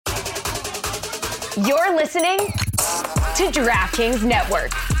You're listening to DraftKings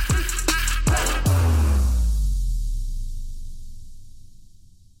Network.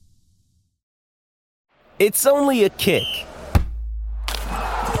 It's only a kick,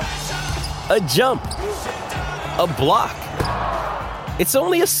 a jump, a block. It's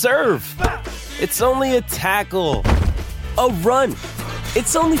only a serve. It's only a tackle, a run.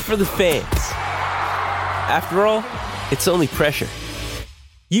 It's only for the fans. After all, it's only pressure.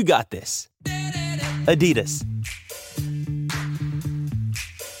 You got this. Adidas.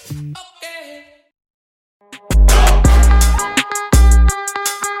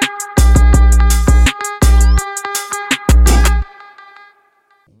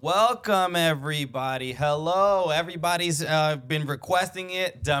 Welcome, everybody. Hello. Everybody's been requesting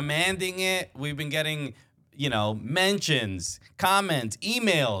it, demanding it. We've been getting, mentions, comments,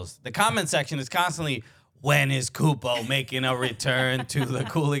 emails. The comment section is constantly, when is Cupo making a return to the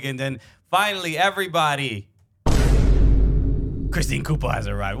Cooligans? And finally, everybody, Christine Cupo has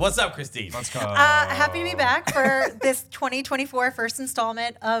arrived. What's up, Christine? Let's go. Happy to be back for this 2024 first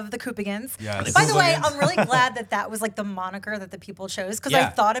installment of the Coopigans. Yes. By the way, I'm really glad that was like the moniker that the people chose because I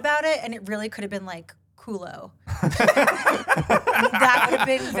thought about it and it really could have been like Culo. That would have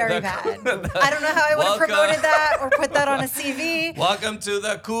been very bad. I don't know how I would have promoted that or put that on a CV. Welcome to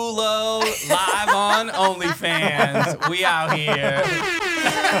the Culo live on OnlyFans. We out here.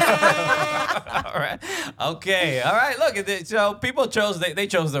 All right. Okay. All right. Look, so people chose. They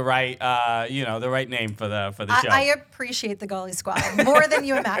chose the right, the right name for the show. I appreciate the Gully Squad more than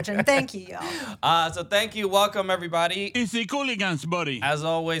you imagine. Thank you, y'all. So thank you. Welcome, everybody. It's the Cooligans, buddy. As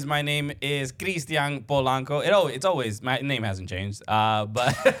always, my name is Christian Polanco. It's always my name hasn't changed.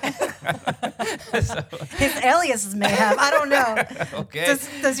 But his aliases may have. I don't know. Okay.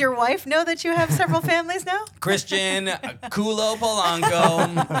 Does your wife know that you have several families now? Christian Culo Polanco.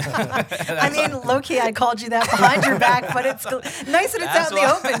 I mean, low-key, I called you that behind your back, but it's nice that it's out in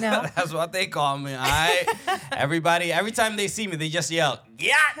the open now. That's what they call me. All right? Everybody, every time they see me, they just yell,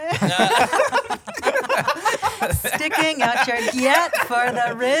 yeah! Sticking out your yet for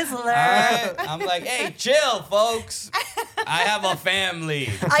the Rizzler. All right? I'm like, hey, chill, folks. I have a family.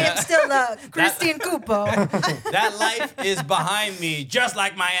 I am still Christine Cupo. That life is behind me, just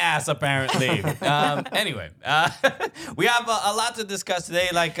like my ass, apparently. Anyway, we have a lot to discuss today.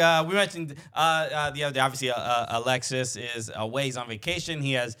 Like we mentioned the other day, obviously, Alexis is away. He's on vacation.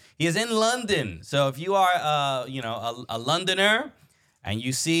 He is in London. So if you are, a Londoner, and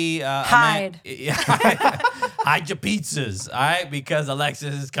you see hide your pizzas, all right? Because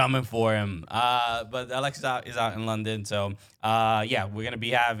Alexis is coming for him. But Alexis is out in London, so we're gonna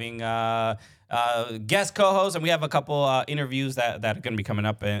be having guest co-hosts, and we have a couple interviews that are gonna be coming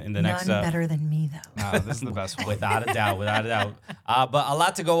up in the next. None better than me, though. This is the best one. Without a doubt. But a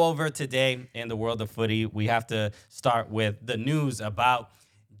lot to go over today in the world of footy. We have to start with the news about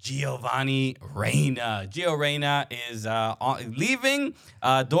Giovanni Reyna. Gio Reyna is leaving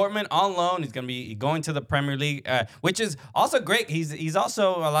Dortmund on loan. He's going to be going to the Premier League, which is also great. He's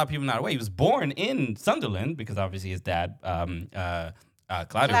also, a lot of people not aware, he was born in Sunderland because obviously his dad, Claudio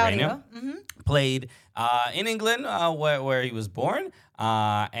Reyna, played in England where he was born.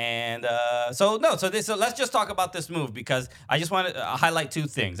 So let's just talk about this move because I just want to highlight two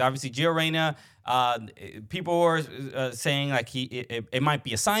things. Obviously, Gio Reyna, people were saying like it might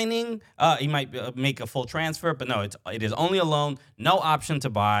be a signing. He might make a full transfer, but no, it is only a loan, no option to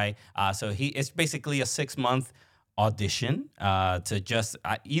buy. So it's basically a 6-month audition to just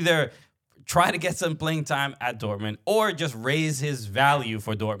either try to get some playing time at Dortmund or just raise his value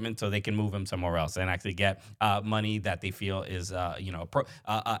for Dortmund so they can move him somewhere else and actually get money that they feel is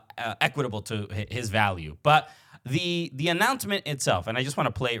equitable to his value. But the announcement itself, and I just want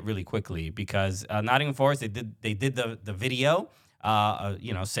to play it really quickly because Nottingham Forest, they did the video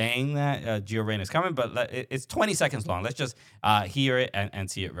saying that Gio Reyna is coming, but it's 20 seconds long. Let's just hear it and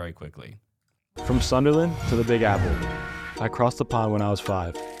see it very quickly. From Sunderland to the Big Apple, I crossed the pond when I was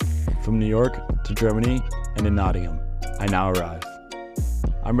 5. From New York to Germany and in Nottingham, I now arrive.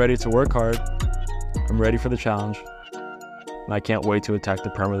 I'm ready to work hard, I'm ready for the challenge, and I can't wait to attack the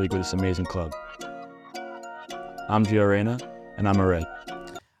Premier League with this amazing club. I'm Gio Reyna, and I'm a Red.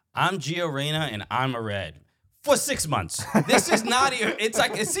 I'm Gio Reyna, and I'm a Red. For 6 months. This is not here. It's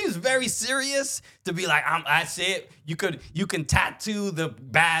like, it seems very serious to be like, that's it. You can tattoo the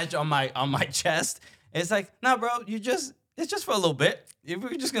badge on my chest. It's like, no, bro, it's just for a little bit.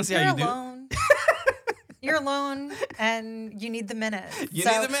 We're just gonna see how you do. You're alone and you need the minutes. You need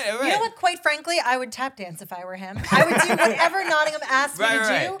the minute, You know right. what? Quite frankly, I would tap dance if I were him. I would do whatever Nottingham asked me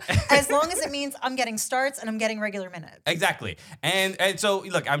to do, as long as it means I'm getting starts and I'm getting regular minutes. Exactly. And so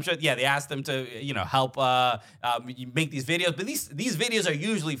look, I'm sure they asked them to help make these videos, but these videos are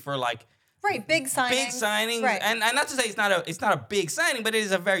usually for like Right, big signings. Right. And not to say it's not a big signing, but it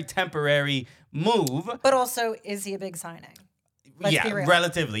is a very temporary move. But also, is he a big signing? Let's be real.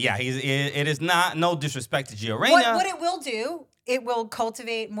 Relatively. Yeah, it is not, no disrespect to Gio Reyna. What it will do, it will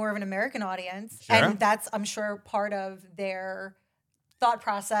cultivate more of an American audience. Sure. And that's, I'm sure, part of their thought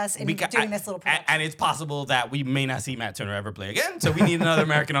process in doing this little production. And it's possible that we may not see Matt Turner ever play again, so we need another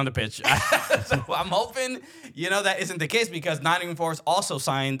American on the pitch. So I'm hoping, that isn't the case, because Nottingham Forest also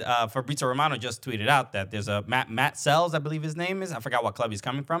signed, Fabrizio Romano just tweeted out that there's a Matt Sells, I believe his name is. I forgot what club he's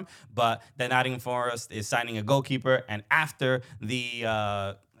coming from, but the Nottingham Forest is signing a goalkeeper, and after the...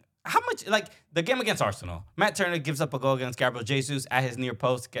 how much, the game against Arsenal, Matt Turner gives up a goal against Gabriel Jesus at his near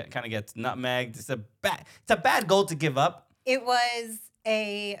post, kind of gets nutmegged. It's a bad goal to give up. It was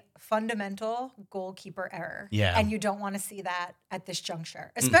a fundamental goalkeeper error. Yeah. And you don't want to see that at this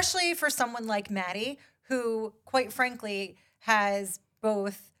juncture, especially for someone like Matty, who, quite frankly, has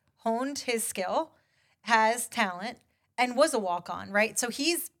both honed his skill, has talent, and was a walk-on, right? So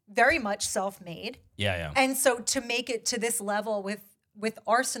he's very much self-made. Yeah. And so to make it to this level with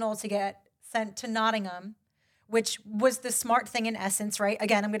Arsenal to get sent to Nottingham, which was the smart thing in essence, right?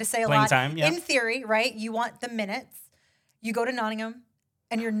 Again, I'm going to say a Playing lot. time, yeah. In theory, right? You want the minutes. You go to Nottingham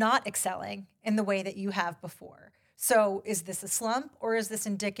and you're not excelling in the way that you have before. So is this a slump, or is this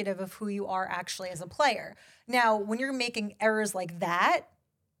indicative of who you are actually as a player? Now, when you're making errors like that,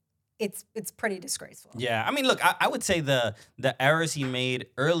 it's pretty disgraceful. Yeah, I mean, look, I would say the errors he made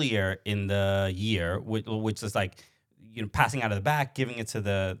earlier in the year, which is like, passing out of the back, giving it to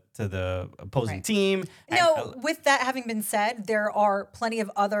the opposing team. No, with that having been said, there are plenty of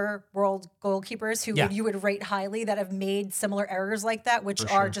other world goalkeepers who you would rate highly that have made similar errors like that, which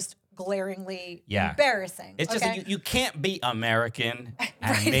are just glaringly embarrassing. It's just that you can't be American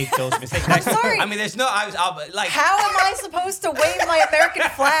and make those mistakes. I'm sorry. I mean, there's no. I'll like. How am I supposed to wave my American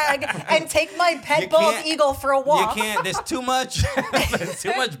flag and take my pet bald eagle for a walk? You can't. There's too much. There's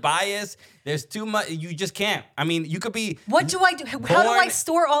too much bias. There's too much. You just can't. I mean, you could be. What do I do? How do I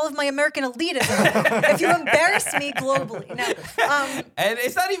store all of my American elitism if you embarrass me globally? No. And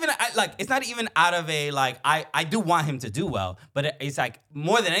it's not even it's not even out of a I do want him to do well, but it's like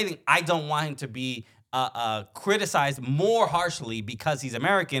more than anything, I don't want him to be criticized more harshly because he's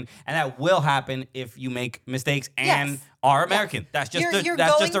American, and that will happen if you make mistakes and are American. That's just you're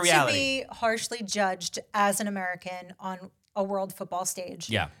that's going just the reality. To be harshly judged as an American on a world football stage.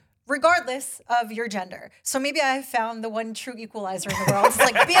 Yeah. Regardless of your gender. So maybe I found the one true equalizer in the world. It's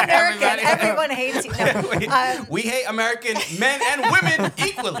like, be American. Everyone hates you. No. We hate American men and women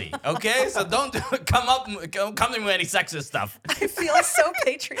equally, okay? So don't come to me with any sexist stuff. I feel so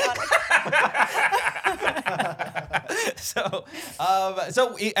patriotic. So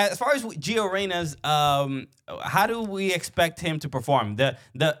as far as Gio Reyna's, how do we expect him to perform?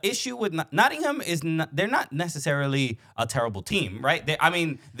 The issue with Nottingham is they're not necessarily a terrible team, right? They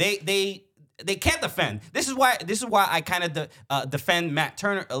can't defend. This is why I kind of defend Matt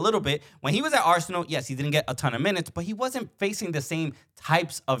Turner a little bit. When he was at Arsenal, yes, he didn't get a ton of minutes, but he wasn't facing the same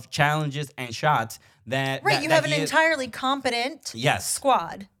types of challenges and shots that you have an entirely competent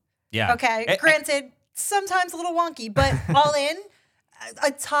squad. Yeah. Okay. Granted, sometimes a little wonky, but all in,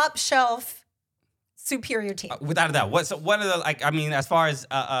 a top shelf superior team. Without a doubt. What are the as far as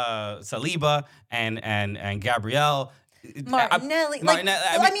Saliba and Gabrielle. Martinelli.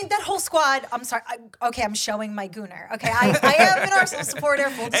 I mean, that whole squad. I'm sorry. I'm showing my gooner. Okay, I am an Arsenal supporter.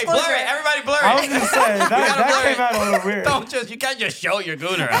 Full disclosure. Hey, blur it. Everybody blur it. I was going to say, that came out a little weird. You can't just show your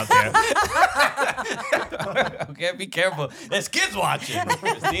gooner out there. Okay, be careful. There's kids watching,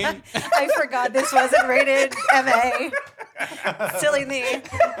 Christine. I forgot this wasn't rated MA. Silly me.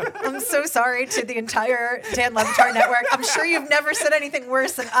 I'm so sorry to the entire Dan Le Batard network. I'm sure you've never said anything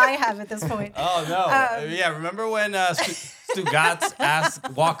worse than I have at this point. Oh, no. Remember when Stu Gatz asked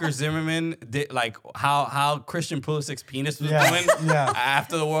Walker Zimmerman how Christian Pulisic's penis was doing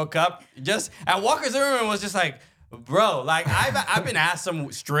after the World Cup? And Walker Zimmerman was just like, bro, I've been asked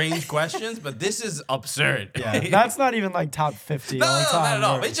some strange questions, but this is absurd. Yeah, that's not even top 50 all time. No, not at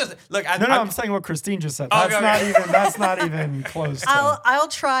all. It's just I'm saying what Christine just said. That's not even close. I'll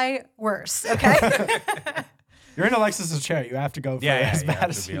try worse. Okay. You're in Alexis's chair. You have to go for as you bad have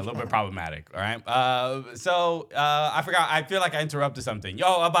as to be you a little can. bit problematic. All right. I forgot. I feel like I interrupted something.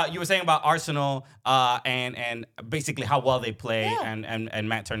 You were saying about Arsenal and basically how well they play and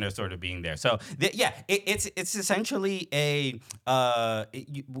Matt Turner sort of being there. So it's essentially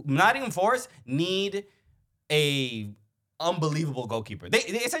Nottingham Forest need a unbelievable goalkeeper. They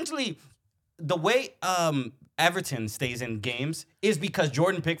essentially the way Everton stays in games is because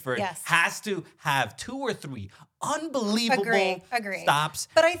Jordan Pickford has to have 2 or 3 unbelievable stops.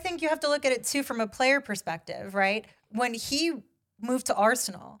 But I think you have to look at it too from a player perspective, right? When he moved to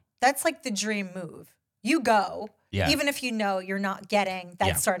Arsenal, that's like the dream move. You go, even if you know you're not getting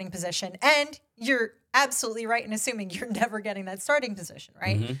that starting position. And you're absolutely right in assuming you're never getting that starting position,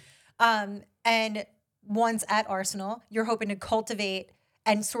 right? And once at Arsenal, you're hoping to cultivate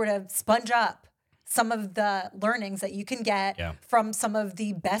and sort of sponge up some of the learnings that you can get from some of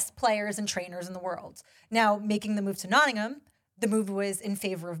the best players and trainers in the world. Now, making the move to Nottingham, the move was in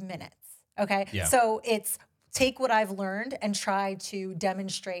favor of minutes, okay? Yeah. So it's take what I've learned and try to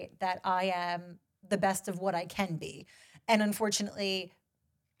demonstrate that I am the best of what I can be. And unfortunately,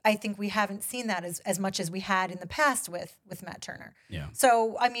 I think we haven't seen that as much as we had in the past with Matt Turner. Yeah.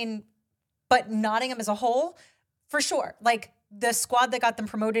 So, I mean, but Nottingham as a whole, for sure, like, the squad that got them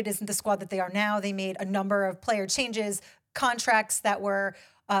promoted isn't the squad that they are now. They made a number of player changes, contracts that were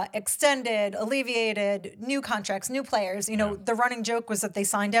extended, alleviated, new contracts, new players. You know, the running joke was that they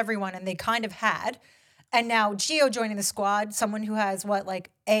signed everyone, and they kind of had. And now Gio joining the squad, someone who has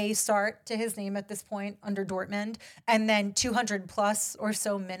a start to his name at this point under Dortmund, and then 200 plus or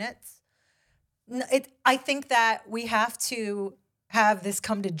so minutes. I think that we have to have this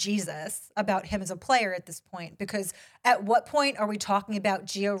come to Jesus about him as a player at this point, because at what point are we talking about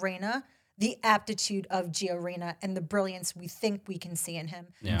Gio Reyna, the aptitude of Gio Reyna and the brilliance we think we can see in him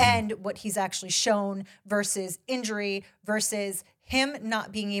and what he's actually shown versus injury versus him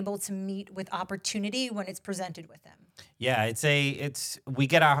not being able to meet with opportunity when it's presented with him. Yeah, we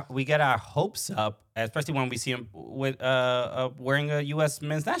get our hopes up, especially when we see him with wearing a U.S.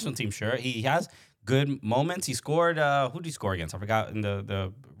 men's national team shirt. He has good moments. He scored. Who did he score against? I forgot in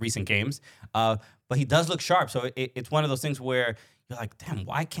the recent games. But he does look sharp. So it's one of those things where you're like, damn,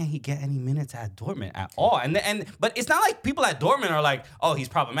 why can't he get any minutes at Dortmund at all? But it's not like people at Dortmund are like, oh, he's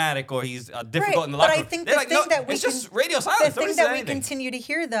problematic or he's difficult in the locker room. But I think They're the like, thing no, that we it's just radio silence. The Nobody thing said that we anything. continue to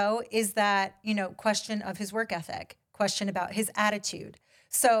hear though is that question of his work ethic, question about his attitude.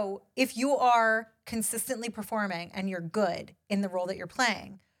 So if you are consistently performing and you're good in the role that you're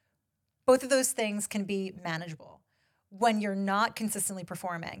playing, both of those things can be manageable. When you're not consistently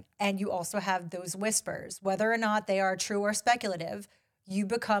performing and you also have those whispers, whether or not they are true or speculative, you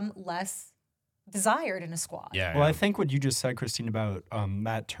become less desired in a squad. Yeah. Well, I think what you just said, Christine, about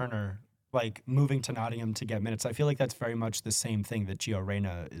Matt Turner, like moving to Nottingham to get minutes, I feel like that's very much the same thing that Gio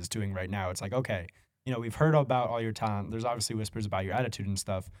Reyna is doing right now. It's like, okay, we've heard about all your talent. There's obviously whispers about your attitude and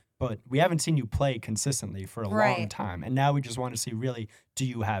stuff, but we haven't seen you play consistently for a long time. And now we just want to see really, do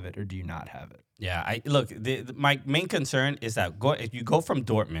you have it or do you not have it? Yeah, my main concern is that if you go from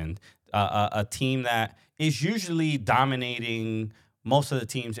Dortmund, a team that is usually dominating most of the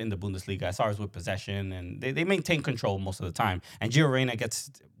teams in the Bundesliga as far as with possession, and they maintain control most of the time. And Gio Reyna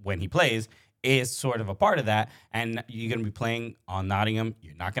when he plays, is sort of a part of that. And you're going to be playing on Nottingham.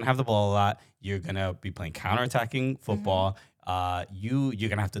 You're not going to have the ball a lot. You're going to be playing counterattacking football. You're going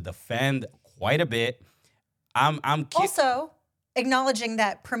to have to defend quite a bit. Also, acknowledging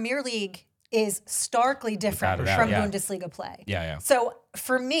that Premier League is starkly different from Bundesliga play. Yeah. So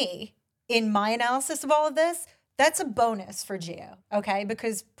for me, in my analysis of all of this, that's a bonus for Gio, okay?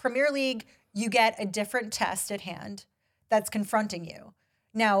 Because Premier League, you get a different test at hand that's confronting you.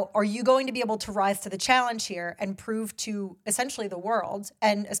 Now, are you going to be able to rise to the challenge here and prove to essentially the world,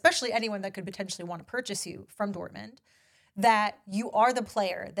 and especially anyone that could potentially want to purchase you from Dortmund, that you are the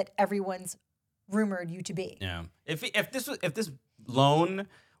player that everyone's rumored you to be? Yeah. If this loan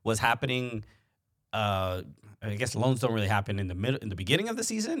was happening, I guess loans don't really happen in the beginning of the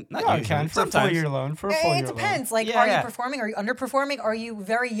season. Not usually. It can for Sometimes. a 4-year loan. It depends. Like, are you performing? Are you underperforming? Are you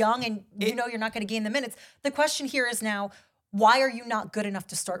very young and you're not going to gain the minutes? The question here is now, why are you not good enough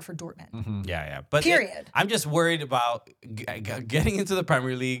to start for Dortmund? Mm-hmm. Yeah. But period. I'm just worried about getting into the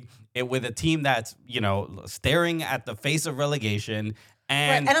Premier League with a team that's, staring at the face of relegation.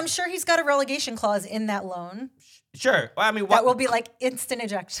 And I'm sure he's got a relegation clause in that loan. Sure. Well, I mean, that will be like instant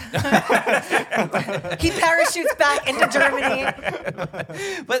ejection. He parachutes back into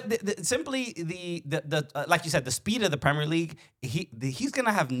Germany. But simply the like you said, the speed of the Premier League, he's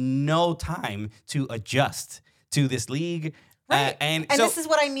gonna have no time to adjust to this league. Right. And And so, this is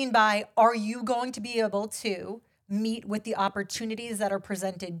what I mean by, are you going to be able to meet with the opportunities that are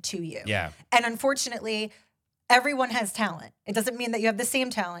presented to you? Yeah. And unfortunately, everyone has talent. It doesn't mean that you have the same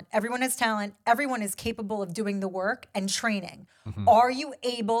talent. Everyone has talent. Everyone is capable of doing the work and training. Are you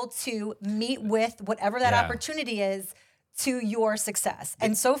able to meet with whatever that Yeah. opportunity is to your success?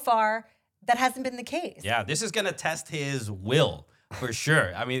 And so far, that hasn't been the case. yeah, this is going to test his will for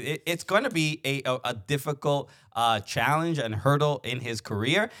sure. I mean, it's going to be a difficult challenge and hurdle in his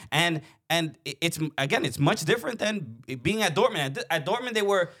career. And it's much different than being at Dortmund. At Dortmund, they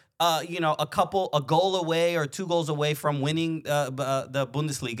were a goal away or 2 goals away from winning the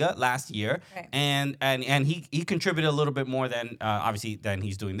Bundesliga last year, Right. and he contributed a little bit more than obviously than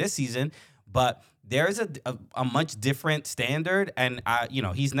he's doing this season, but there is a much different standard, and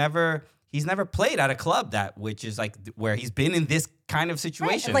he's never played at a club which is like where he's been in this kind of Right.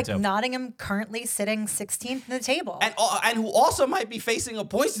 situation. And like So- Nottingham currently sitting 16th in the table. and who also might be facing a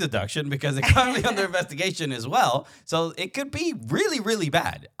points deduction because they're currently under investigation as well. So it could be really, really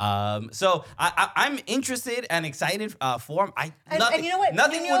bad. So I'm interested and excited for him. And you know what?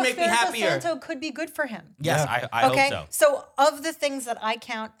 Nothing Nuno would make me Espirito happier. Santo could be good for him. Yes, I Okay. hope so. So of the things that I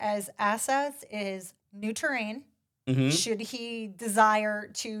count as assets is new terrain. Mm-hmm. Should he desire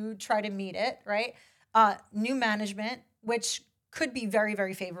to try to meet it, right? New management, which could be very,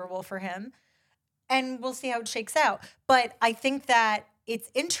 very favorable for him. And we'll see how it shakes out. But I think that it's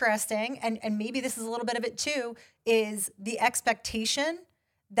interesting, and maybe this is a little bit of it too, is the expectation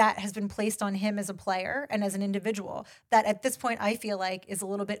that has been placed on him as a player and as an individual that at this point I feel like is a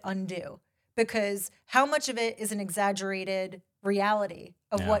little bit undue. Because how much of it is an exaggerated reality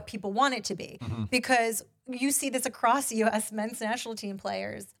of what people want it to be? Because you see this across U.S. men's national team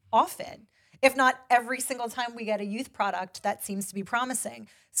players often. If not every single time we get a youth product that seems to be promising,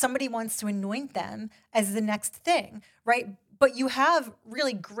 somebody wants to anoint them as the next thing, right? But you have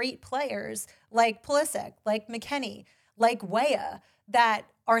really great players like Pulisic, like McKennie, like Weah that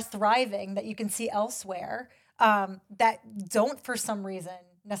are thriving that you can see elsewhere that don't for some reason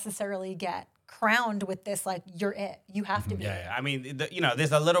necessarily get crowned with this, like, you're it. You have to be. Yeah, I mean,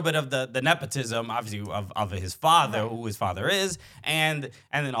 there's a little bit of the nepotism, obviously, of his father, who his father is, and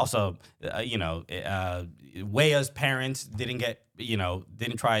then also, Weah's parents didn't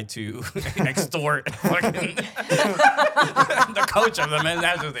try to extort fucking the coach of the men's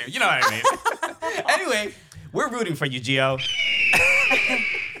national team. You know what I mean? Anyway, we're rooting for you, Gio.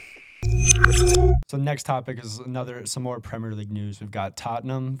 So next topic is some more Premier League news. We've got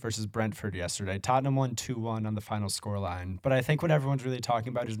Tottenham versus Brentford yesterday. Tottenham won 2-1 on the final scoreline. But I think what everyone's really talking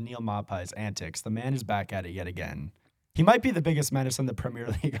about is Neal Maupay's antics. The man is back at it yet again. He might be the biggest menace in the Premier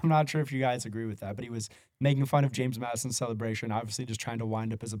League. I'm not sure if you guys agree with that, but he was making fun of James Madison's celebration, obviously just trying to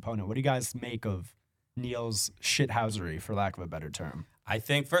wind up his opponent. What do you guys make of Neal's shithousery, for lack of a better term? I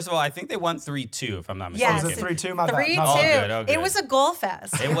think, first of all, they won 3-2, if I'm not Yes. mistaken. Was it 3-2? My bad. 3-2. Oh, good, oh, good. It was a goal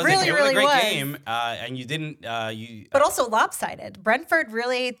fest. It was, really, it was really a great was. game, and you didn't. But also lopsided. Brentford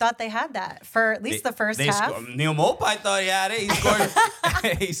really thought they had that for at least the first half. Neal Maupay thought he had it. He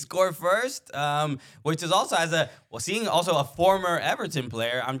scored. He scored first, which is also seeing also a former Everton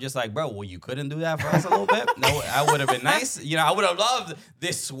player. I'm just like, bro, well, you couldn't do that for us a little bit. No, I would have been nice. I would have loved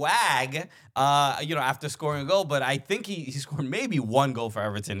this swag. After scoring a goal, but I think he scored maybe 1 goal for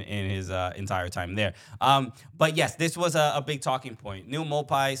Everton in his entire time there. But yes, this was a big talking point. Neal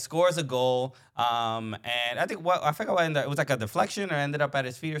Maupay scores a goal, and I think I forgot what ended up. It was like a deflection or ended up at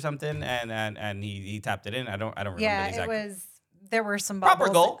his feet or something, and he tapped it in. I don't remember exactly. It was. There were some bubbles.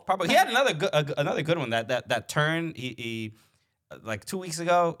 Proper goal. Proper. He had another good one. That turn. He like 2 weeks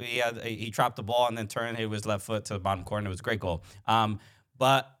ago, he dropped the ball and then turned hit his left foot to the bottom corner. It was a great goal.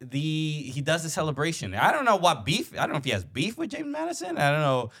 But he does the celebration. I don't know what beef. I don't know if he has beef with James Madison. I don't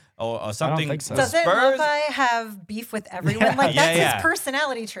know or something. I don't think so. Doesn't Spurs. Maupay have beef with everyone? Like that's his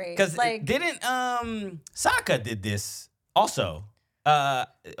personality trait. Because like, didn't Saka did this also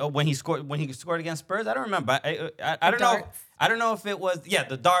when he scored against Spurs? I don't remember. I don't know. darts. I don't know if it was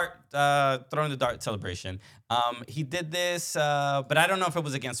the dart throwing the dart celebration. He did this, but I don't know if it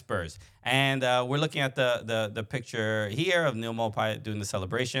was against Spurs. And we're looking at the picture here of Neal Maupay doing the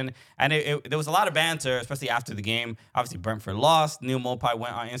celebration, and there was a lot of banter, especially after the game. Obviously, Brentford lost. Neal Maupay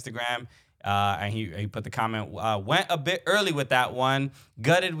went on Instagram. And he put the comment, went a bit early with that one.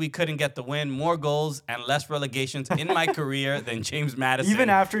 Gutted we couldn't get the win. More goals and less relegations in my career than James Madison. Even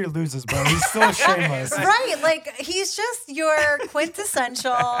after he loses, bro, he's still shameless. right? Like he's just your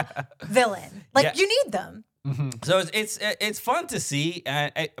quintessential villain. Like you need them. So it's fun to see,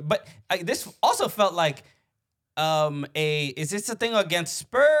 but this also felt like is this a thing against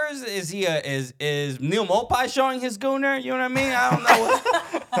Spurs? Is he is Neal Maupay showing his gooner? You know what I mean? I don't know.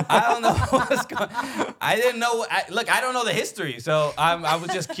 I don't know what's going. I didn't know. Look, I don't know the history, so I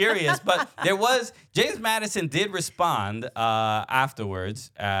was just curious. But there was James Madison did respond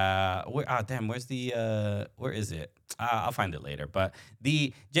afterwards. Where's the where is it? I'll find it later. But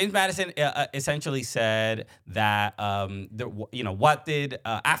the James Madison essentially said that what did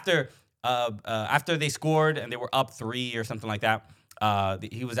after they scored and they were up 3 or something like that.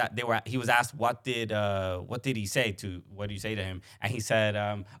 He was asked what did he say to him, and he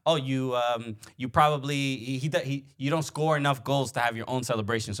said, you probably you don't score enough goals to have your own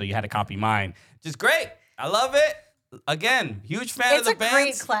celebration, so you had to copy mine. Just great. I love it. Again, huge fan of the band.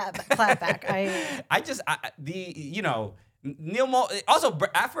 It's a great clapback. Neal Maupay also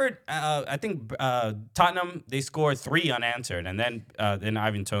after I think Tottenham, they scored 3 unanswered, and then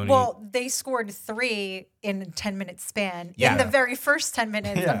Ivan Toney. Well, they scored 3 in a 10-minute span Yeah. in the very first 10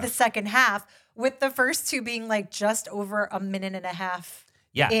 minutes of the second half, with the first 2 being like just over a minute and a half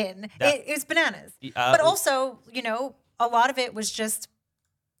in. It's bananas. But also, a lot of it was just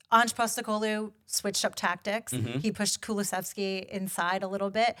Ange Postecoglou switched up tactics. Mm-hmm. He pushed Kulusevski inside a little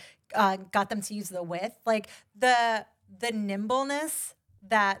bit, got them to use the width. Like the nimbleness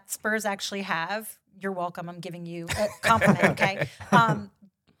that Spurs actually have, you're welcome, I'm giving you a compliment, okay,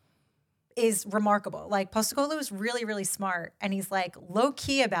 is remarkable. Like, Postecoglou is really, really smart, and he's like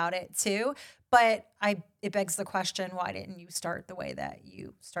low-key about it too, but it begs the question, why didn't you start the way that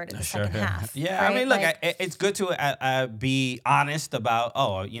you started the second half? Yeah, right? I mean, look, it's good to be honest about,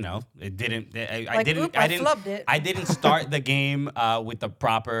 it didn't, I flubbed it. I didn't start the game with the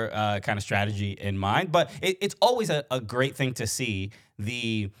proper kind of strategy in mind, but it's always a great thing to see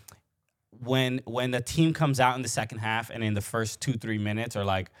when the team comes out in the second half and in the first 2-3 minutes are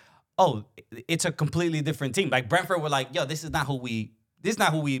like, oh, it's a completely different team. Like Brentford were like, yo, this is not who we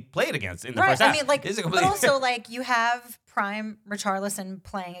played against in the first half. I mean, but also, like, you have prime Richarlison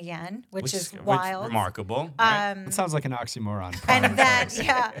playing again, which is wild. Remarkable. Right? It sounds like an oxymoron. And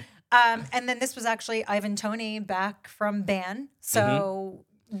then this was actually Ivan Toney back from ban. So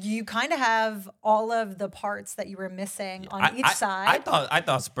you kind of have all of the parts that you were missing on each side. I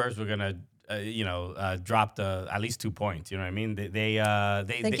thought Spurs were gonna dropped at least 2 points. You know what I mean? They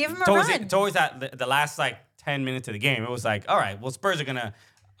give him a run. Towards the last 10 minutes of the game, it was like, all right, well, Spurs are gonna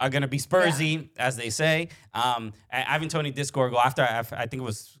be Spursy, as they say. And Ivan Toney did score a goal after I think it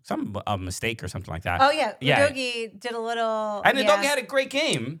was some mistake or something like that. Oh yeah, Udogie did a little. And Udogie had a great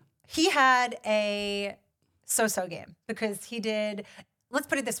game. He had a so-so game because he did. Let's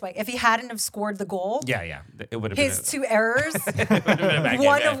put it this way: if he hadn't have scored the goal, it would have been his 2 errors,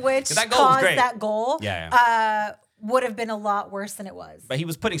 one of which caused that goal, would have been a lot worse than it was. But he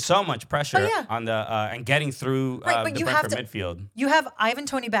was putting so much pressure on the and getting through the Brentford midfield. You have Ivan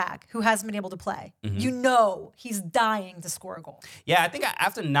Toney back, who hasn't been able to play. Mm-hmm. He's dying to score a goal. Yeah, I think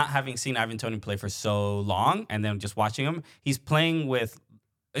after not having seen Ivan Toney play for so long and then just watching him, he's playing with.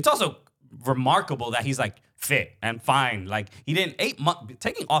 It's also remarkable that he's like fit and fine. Like he didn't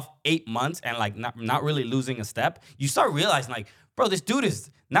taking off 8 months and like not really losing a step. You start realizing like, bro, this dude is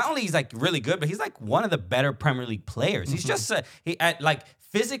not only he's like really good, but he's like one of the better Premier League players. He's just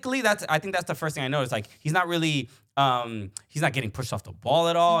physically. I think that's the first thing I noticed. Like he's not really he's not getting pushed off the ball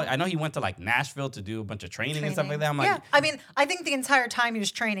at all. I know he went to like Nashville to do a bunch of training. And stuff like that. I'm like, I mean, I think the entire time he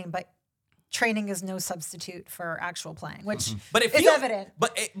was training, but training is no substitute for actual playing, which is evident.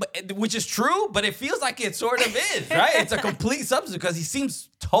 But which is true, but it feels like it sort of is, right? It's a complete substitute because he seems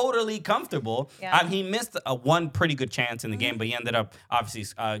totally comfortable. Yeah. He missed one pretty good chance in the game, but he ended up obviously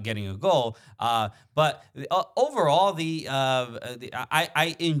getting a goal. But overall,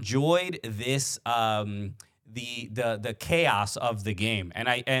 I enjoyed this. The chaos of the game,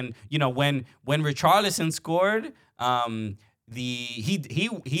 and when Richarlison scored, he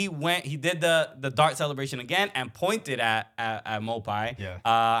did the dart celebration again and pointed at Maupay,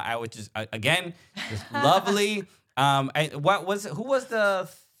 which is again just lovely. Who was the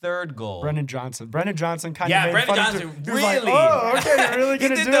third goal? Brennan Johnson kind of made Brennan fun Johnson of really. Like, oh, okay, you're really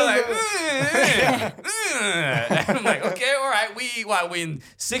gonna do it. I'm like, okay, all right. We in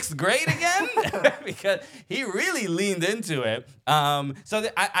 6th grade again? Because he really leaned into it. So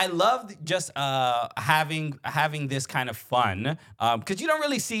I loved just having this kind of fun because you don't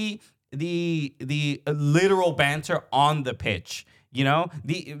really see the literal banter on the pitch. Neal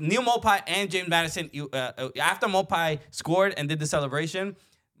Maupay and James Madison. After Maupay scored and did the celebration,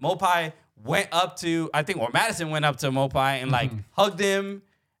 Maupay went up to Madison went up to Maupay and like hugged him.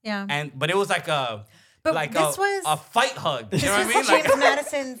 Yeah. But it was like a was a fight hug. You know what I mean? James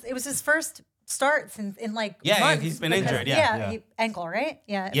Madison's. It was his first start since in like Yeah, months he's been because- injured, yeah. Yeah. Ankle, right?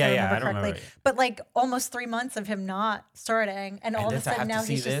 Yeah, if Yeah, I yeah, remember I don't remember correctly. it. But like almost 3 months of him not starting, and all of a this, I have sudden to now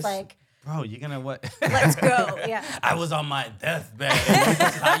see he's just this? like, Bro, you're gonna what? let's go. Yeah. I was on my deathbed. And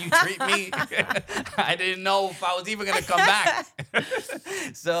this is how you treat me. I didn't know if I was even gonna come back.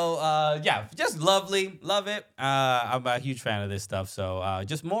 So yeah, just lovely, love it. I'm a huge fan of this stuff. So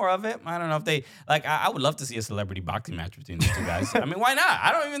just more of it. I don't know if they like. I would love to see a celebrity boxing match between these two guys. I mean, why not?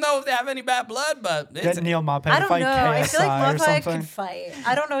 I don't even know if they have any bad blood, but it's, Get Neal Maupay I to don't fight know. KSI I feel like or Maupay something. can fight.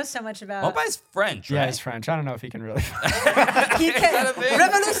 I don't know so much about. Maupay's French, right? Yeah, he's French. I don't know if he can really. He can. that a thing?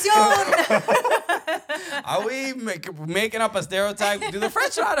 Revolution. Are we making up a stereotype? Do the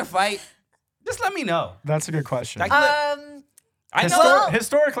French know how to fight? Just let me know. That's a good question. Like, Um, I know. Well-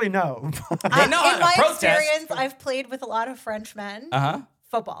 Historically, no. They know how in to my protest. experience, I've played with a lot of French men. Uh-huh.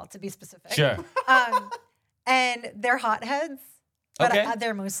 Football, to be specific. Sure. And they're hotheads, but Okay.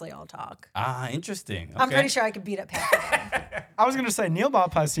 they're mostly all talk. Ah, interesting. I'm Okay. pretty sure I could beat up half of them. I was gonna say Neal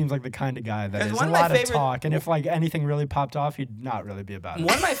Maupay seems like the kind of guy that 'Cause is one a of my lot of favorite- talk, and if like anything really popped off, he'd not really be about it.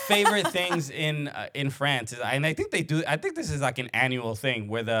 One of my favorite things in France is, and I think they do. I think this is like an annual thing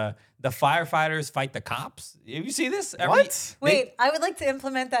where the firefighters fight the cops. Have you see this? What? Wait, I would like to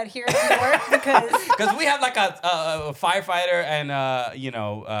implement that here in New York because Because we have like a firefighter and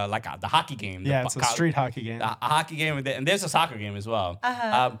like the hockey game. Yeah, it's a street hockey game. A hockey game, and there's a soccer game as well.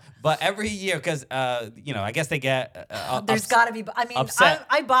 But every year, because I guess they get there's got to be. I mean, upset.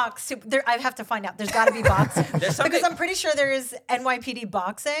 I box. So I have to find out. There's got to be boxing There's something- because I'm pretty sure there is NYPD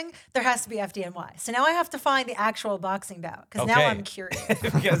boxing. There has to be FDNY. So now I have to find the actual boxing bout because now Okay. I'm curious.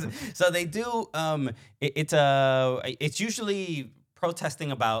 because so they do it's usually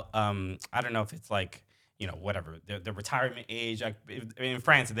protesting about I don't know if it's like whatever the retirement age. Like in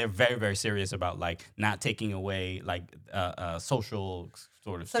France they're very, very serious about like not taking away like social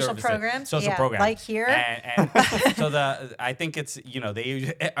sort of Social services. programs? social Yeah, programs like here. and so I think it's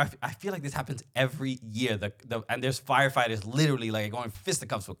they I feel like this happens every year and there's firefighters literally like going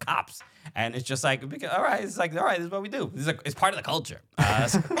fisticuffs with cops, and it's just like all right, this is what we do. It's part of the culture. All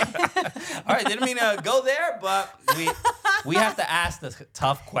right, didn't mean to go there, but we have to ask the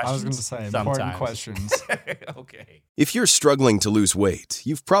tough questions. I was going to say sometimes. important questions. Okay. If you're struggling to lose weight,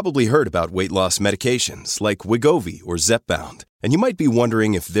 you've probably heard about weight loss medications like Wegovy or Zepbound, and you might be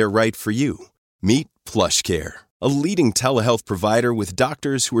wondering if they're right for you. Meet PlushCare, a leading telehealth provider with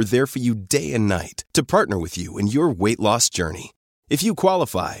doctors who are there for you day and night to partner with you in your weight loss journey. If you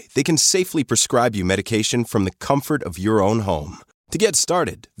qualify, they can safely prescribe you medication from the comfort of your own home. To get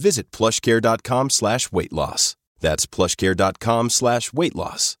started, visit plushcare.com/weightloss. That's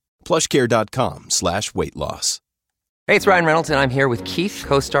plushcare.com/weightloss. plushcare.com/weightloss. Hey, it's Ryan Reynolds, and I'm here with Keith,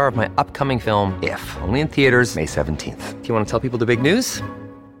 co-star of my upcoming film, If, only in theaters May 17th. Do you want to tell people the big news?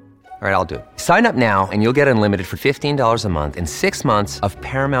 All right, I'll do it. Sign up now and you'll get unlimited for $15 a month and 6 months of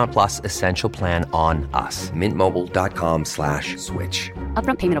Paramount Plus Essential Plan on us. MintMobile.com/switch.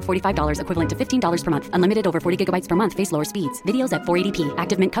 Upfront payment of $45 equivalent to $15 per month. Unlimited over 40 gigabytes per month. Face lower speeds. Videos at 480p.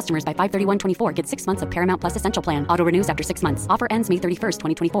 Active Mint customers by 531.24 get 6 months of Paramount Plus Essential Plan. Auto renews after 6 months. Offer ends May 31st,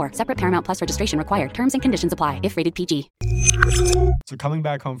 2024. Separate Paramount Plus registration required. Terms and conditions apply if rated PG. So coming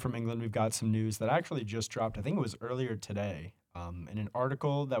back home from England, we've got some news that actually just dropped. I think it was earlier today. In an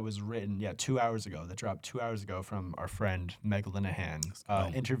article that was written, 2 hours ago, that dropped 2 hours ago from our friend Meg Linehan,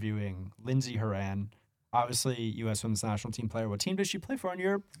 interviewing Lindsey Horan, obviously U.S. Women's National Team player. What team does she play for in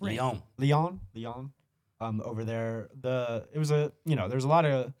Europe? Lyon. Over there, there's a lot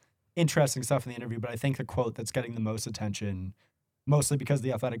of interesting stuff in the interview, but I think the quote that's getting the most attention, mostly because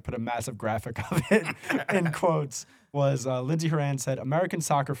The Athletic put a massive graphic of it in quotes, was Lindsey Horan said, "American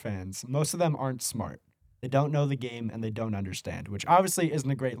soccer fans, most of them aren't smart. They don't know the game and they don't understand," which obviously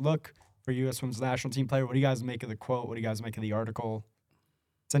isn't a great look for U.S. Women's National Team player. What do you guys make of the quote? What do you guys make of the article?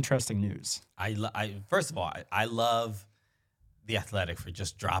 It's interesting news. First of all, I love The Athletic for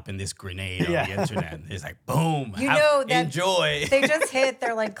just dropping this grenade on the internet. It's like, boom, enjoy. They just hit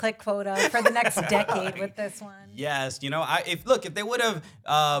their click quota for the next decade with this one. Yes, if they would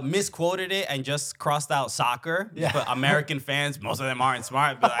have misquoted it and just crossed out soccer, but American fans, most of them aren't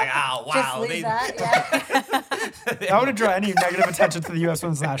smart, be like, oh, wow. Just leave that, yeah. That wouldn't draw any negative attention to the U.S.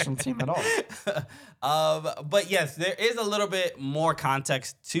 Women's National Team at all. But yes, there is a little bit more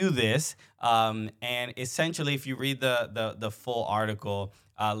context to this. And essentially, if you read the full article,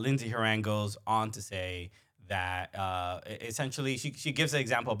 Lindsey Horan goes on to say that essentially she gives an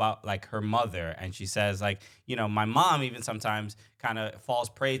example about like her mother, and she says like, my mom even sometimes kind of falls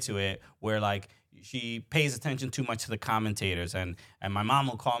prey to it, where like, she pays attention too much to the commentators, and my mom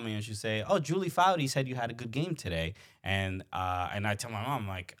will call me and she'll say, "Oh, Julie Foudy said you had a good game today," and I tell my mom,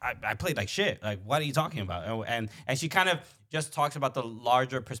 like, I played like shit. Like, what are you talking about? And she kind of just talks about the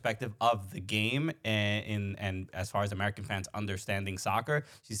larger perspective of the game and as far as American fans understanding soccer.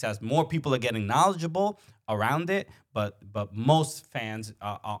 She says more people are getting knowledgeable around it, but most fans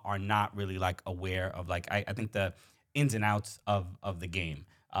are not really like aware of like I think the ins and outs of the game.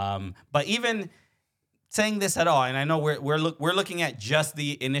 But even saying this at all, and I know we're looking at just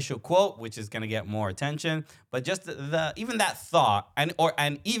the initial quote, which is going to get more attention, but just the even that thought and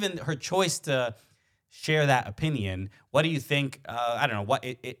even her choice to share that opinion. What do you think? I don't know what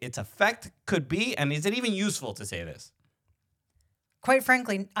its effect could be, and is it even useful to say this? Quite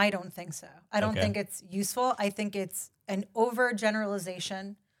frankly, I don't think so. I don't Okay. think it's useful. I think it's an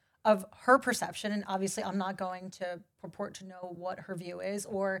overgeneralization of her perception. And obviously, I'm not going to purport to know what her view is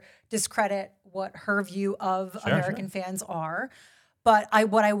or discredit what her view of American fans are. But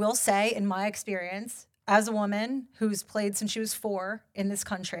what I will say, in my experience, as a woman who's played since she was 4 in this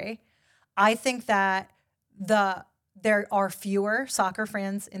country, I think that there are fewer soccer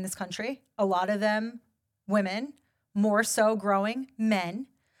fans in this country. A lot of them women, more so growing men.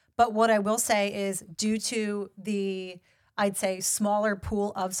 But what I will say is due to the, I'd say, smaller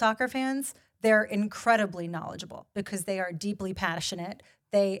pool of soccer fans, they're incredibly knowledgeable because they are deeply passionate.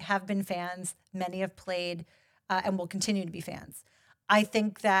 They have been fans. Many have played and will continue to be fans. I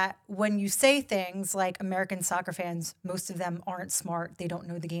think that when you say things like American soccer fans, most of them aren't smart. They don't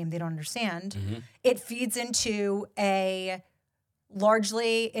know the game. They don't understand. It feeds into a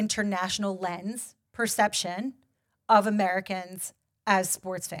largely international lens perception of Americans as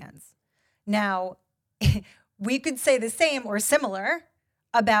sports fans. Now, we could say the same or similar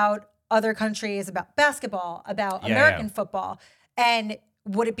about other countries, about basketball, about American football. And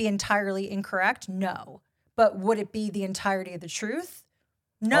would it be entirely incorrect? No. But would it be the entirety of the truth?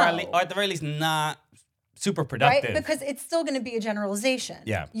 No. Or at the very least, not super productive. Right? Because it's still going to be a generalization.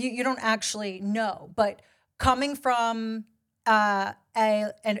 Yeah. You don't actually know. But coming from a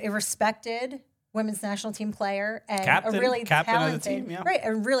respected women's national team player and Captain a really of the talented, team, yeah. right,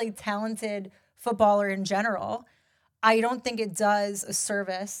 a really talented footballer in general, I don't think it does a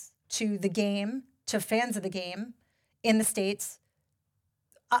service to the game, to fans of the game in the States.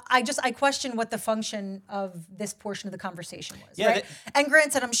 I question what the function of this portion of the conversation was. Yeah, right? And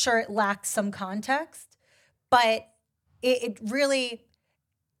granted, I'm sure it lacks some context, but it really,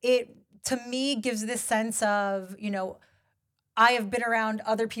 to me, gives this sense of, I have been around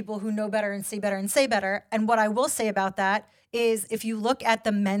other people who know better and see better and say better. And what I will say about that is if you look at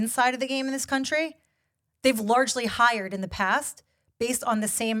the men's side of the game in this country, they've largely hired in the past based on the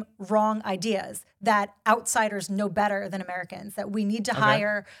same wrong ideas that outsiders know better than Americans, that we need to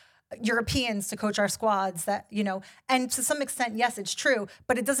hire Europeans to coach our squads, that, and to some extent, yes, it's true,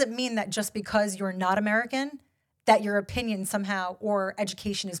 but it doesn't mean that just because you're not American, that your opinion somehow or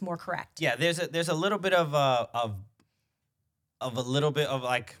education is more correct. Yeah, there's a little bit of a little bit of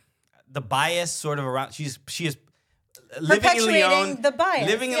like the bias sort of around. She is living in Lyon, the bias,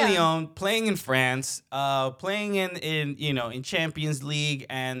 living in Lyon, playing in France, playing in Champions League,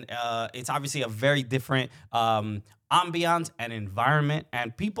 and it's obviously a very different ambiance and environment.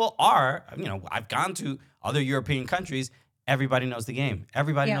 And people are, I've gone to other European countries. Everybody knows the game.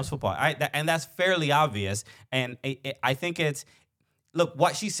 Everybody knows football. And that's fairly obvious. And I think look,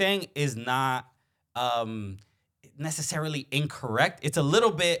 what she's saying is not necessarily incorrect. It's a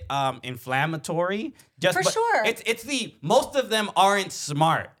little bit inflammatory. For sure. It's most of them aren't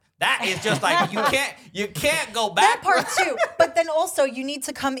smart. That is just like you can't go back. That part too. But then also you need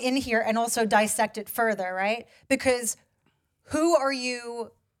to come in here and also dissect it further, right? Because who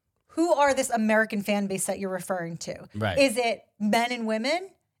are this American fan base that you're referring to? Right. Is it men and women?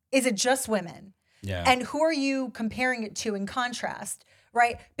 Is it just women? Yeah. And who are you comparing it to in contrast,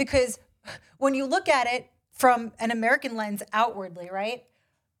 right? Because when you look at it from an American lens outwardly, right?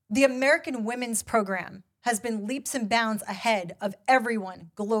 The American women's program has been leaps and bounds ahead of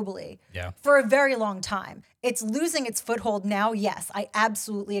everyone globally for a very long time. It's losing its foothold now. Yes, I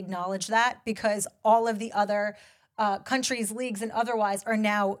absolutely acknowledge that because all of the other countries, leagues, and otherwise are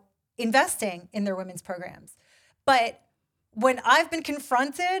now investing in their women's programs. But when I've been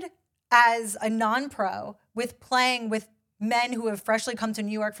confronted as a non-pro with playing with men who have freshly come to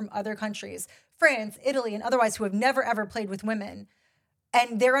New York from other countries, France, Italy, and otherwise who have never, ever played with women,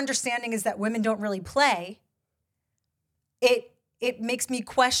 and their understanding is that women don't really play, it makes me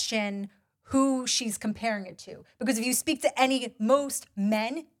question who she's comparing it to. Because if you speak to most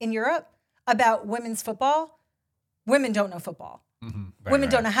men in Europe about women's football, women don't know football. Women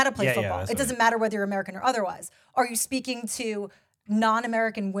don't know how to play Yeah, football. that's It what doesn't matter whether you're American or otherwise. Are you speaking to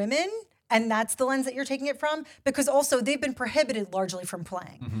non-American women? And that's the lens that you're taking it from? Because also they've been prohibited largely from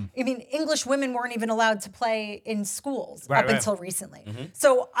playing. I mean, English women weren't even allowed to play in schools up until recently.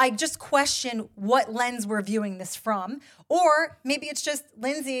 So I just question what lens we're viewing this from. Or maybe it's just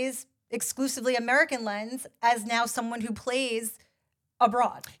Lindsay's exclusively American lens as now someone who plays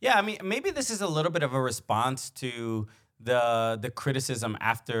abroad. Yeah, I mean, maybe this is a little bit of a response to the criticism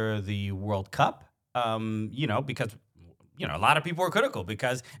after the World Cup. Because a lot of people were critical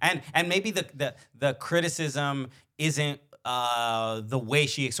because and maybe the criticism isn't the way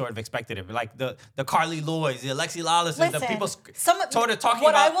she sort of expected it. Like the Carly Lloyds, the Alexi Lawless, the people sort of talking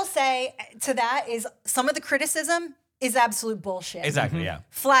what about. I will say to that is some of the criticism is absolute bullshit. Exactly, yeah.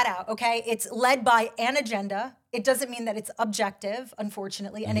 Flat out, okay? It's led by an agenda. It doesn't mean that it's objective,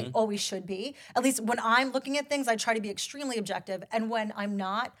 unfortunately, and it always should be. At least when I'm looking at things, I try to be extremely objective. And when I'm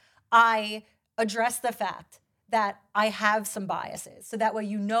not, I address the fact that I have some biases. So that way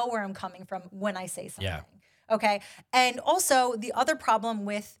you know where I'm coming from when I say something. Yeah. Okay? And also the other problem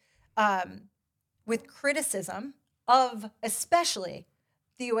with criticism of especially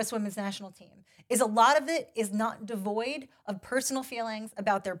the U.S. women's national team is a lot of it is not devoid of personal feelings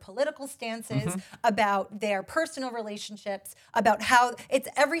about their political stances, about their personal relationships, about how it's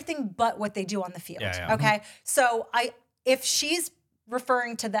everything but what they do on the field. Okay? So if she's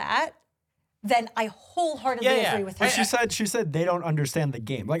referring to that, then I wholeheartedly agree with her. But she said they don't understand the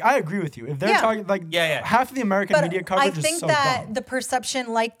game. Like, I agree with you. If they're talking, half of the American media coverage is so I think that dumb. the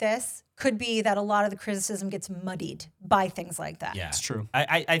perception like this could be that a lot of the criticism gets muddied by things like that. Yeah, it's true.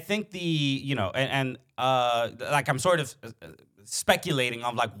 I think like I'm sort of speculating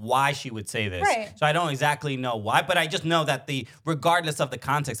on like why she would say this. Right. So I don't exactly know why, but I just know that regardless of the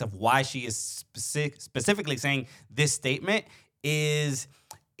context of why she is specifically saying this statement is.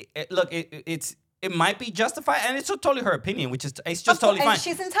 It might be justified, and it's totally her opinion, it's just totally fine. And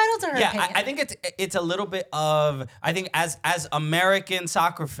she's entitled to her opinion. I think it's a little bit of, I think as American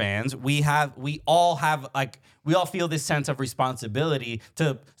soccer fans, we all feel this sense of responsibility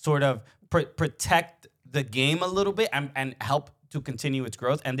to sort of protect the game a little bit and help to continue its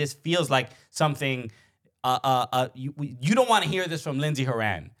growth. And this feels like something. You don't want to hear this from Lindsey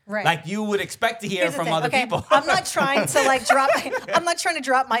Horan. Right. Like you would expect to hear from other people. I'm not trying to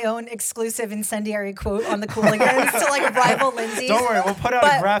drop my own exclusive incendiary quote on the Cooligans to like rival Lindsay's. Don't worry, we'll put out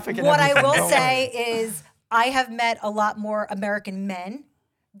a graphic and what everything. I will say is I have met a lot more American men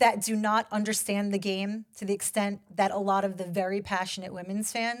that do not understand the game to the extent that a lot of the very passionate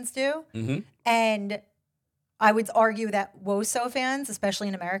women's fans do. And I would argue that WOSO fans, especially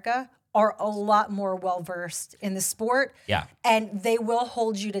in America, are a lot more well-versed in the sport. Yeah. And they will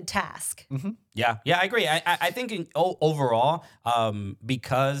hold you to task. Yeah, I agree. I think overall,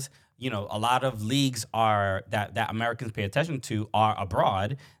 because, a lot of leagues that Americans pay attention to are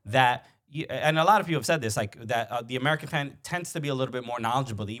abroad, and a lot of people have said this, like that the American fan tends to be a little bit more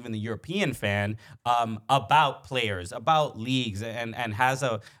knowledgeable than even the European fan about players, about leagues, and has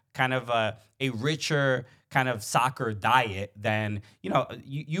a kind of a richer kind of soccer diet than,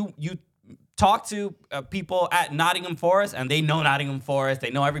 you talk to people at Nottingham Forest and they know Nottingham Forest,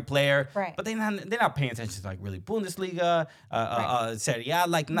 they know every player, right? But they're not paying attention to like really Bundesliga, Serie A,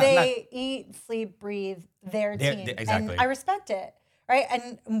 like they eat, sleep, breathe their team, exactly. And I respect it, right?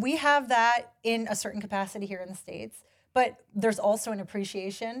 And we have that in a certain capacity here in the States, but there's also an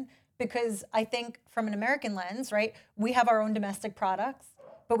appreciation because I think from an American lens, right, we have our own domestic products,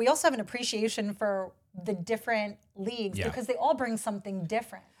 but we also have an appreciation for the different leagues because they all bring something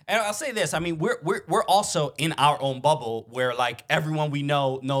different. And I'll say this, I mean, we're also in our own bubble where like everyone we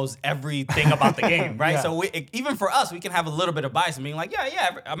know knows everything about the game, right? Yeah. So even for us, we can have a little bit of bias and being like,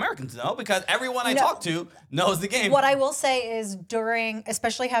 Americans know because everyone I talk to knows the game. What I will say is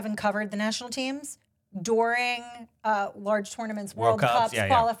especially having covered the national teams, during large tournaments, World Cups,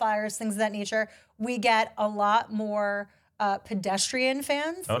 qualifiers, things of that nature, we get a lot more pedestrian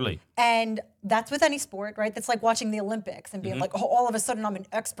fans. Totally. And that's with any sport, right? That's like watching the Olympics and being like, oh, all of a sudden I'm an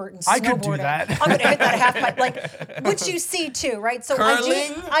expert in snowboarding. I could do that. I'm going to hit that half pipe. Like, which you see too, right? So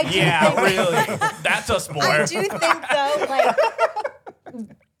curling? I do yeah, think, really. That's a sport. I do think though, like,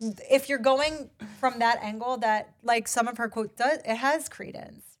 if you're going from that angle that like some of her quote does, it has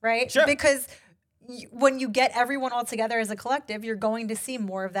credence, right? Sure. Because when you get everyone all together as a collective, you're going to see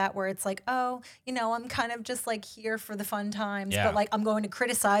more of that where it's like, oh, I'm kind of just like here for the fun times, but like I'm going to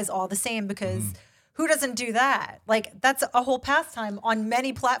criticize all the same because who doesn't do that? Like that's a whole pastime on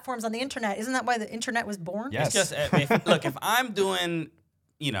many platforms on the internet. Isn't that why the internet was born? Yes. It's just, if I'm doing,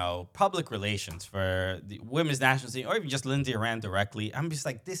 public relations for the women's national team, or even just Lindsey Horan directly, I'm just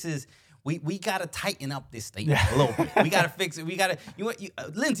like, this is. We gotta tighten up this statement a little bit. We gotta fix it. We gotta.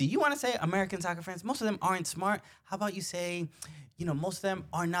 Lindsey, you want to say American soccer fans? Most of them aren't smart. How about you say, most of them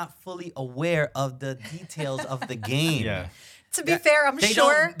are not fully aware of the details of the game. Yeah. To be fair, I'm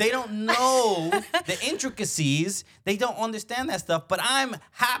sure they don't know the intricacies. They don't understand that stuff. But I'm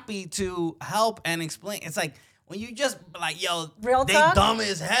happy to help and explain. It's like, when you just like, yo, Real they talk? dumb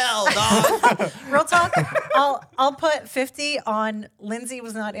as hell, dog. Real talk, I'll put 50 on Lindsay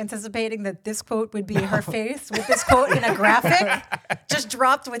was not anticipating that this quote would be her face with this quote in a graphic, just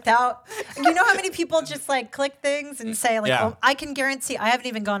dropped without. You know how many people just like click things and say like, Yeah. oh, I can guarantee. I haven't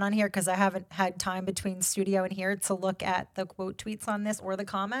even gone on here because I haven't had time between studio and here to look at the quote tweets on this or the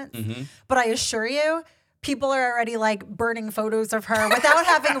comments. But I assure you, people are already like burning photos of her without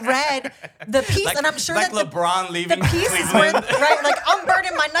having read the piece, and I'm sure like that LeBron leaving the piece is worth, Cleveland. right? Like, I'm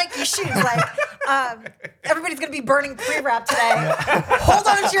burning my Nike shoes. Like, everybody's gonna be burning pre-wrap today. Hold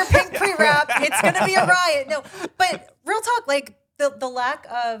on to your pink pre-wrap. It's gonna be a riot. No, but real talk, like the lack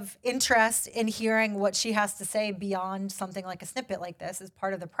of interest in hearing what she has to say beyond something like a snippet like this is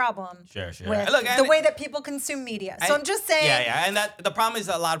part of the problem. Sure. With Look, the way that people consume media. So I'm just saying. Yeah, and that the problem is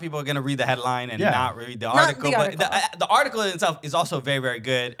that a lot of people are going to read the headline and not read the Not article. the But article. the article in itself is also very, very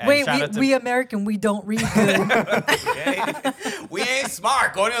good. And Wait, shout out to we American, we don't read good. okay? We ain't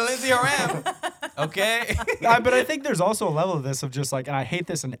smart, according to Lindsey Horan. Okay. But I think there's also a level of this of just like, and I hate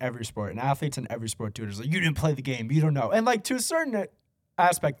this in every sport, and athletes in every sport do it. It's like, you didn't play the game, you don't know. And like to a certain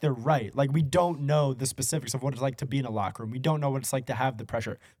aspect, they're right. Like, we don't know the specifics of what it's like to be in a locker room. We don't know what it's like to have the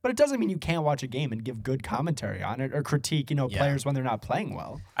pressure. But it doesn't mean you can't watch a game and give good commentary on it or critique, players when they're not playing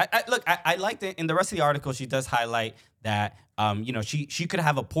well. I liked it. In the rest of the article, she does highlight that, she could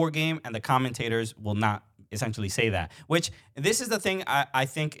have a poor game and the commentators will not essentially say that, which this is the thing I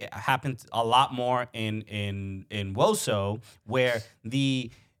think happens a lot more in WOSO, where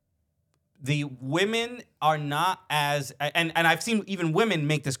the women are not as, and I've seen even women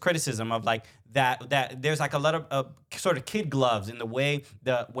make this criticism of like that there's like a lot of sort of kid gloves in the way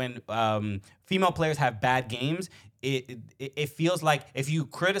that when female players have bad games, it feels like if you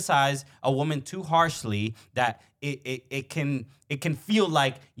criticize a woman too harshly, that it can feel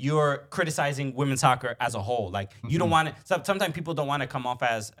like you're criticizing women's soccer as a whole. Like you don't want to. Sometimes people don't want to come off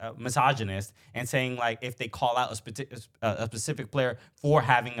as misogynist and saying like if they call out a specific player for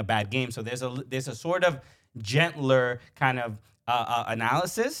having a bad game. So there's a sort of gentler kind of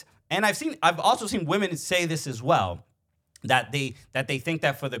analysis. And I've also seen women say this as well. That they think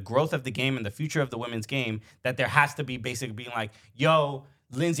that for the growth of the game and the future of the women's game, that there has to be basically being like, yo,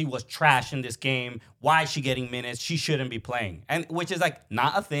 Lindsay was trash in this game. Why is she getting minutes? She shouldn't be playing. And which is like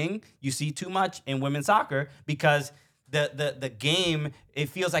not a thing you see too much in women's soccer, because the game, it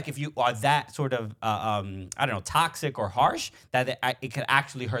feels like if you are that sort of toxic or harsh, that it could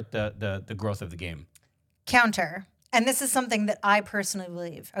actually hurt the growth of the game. Counter. And this is something that I personally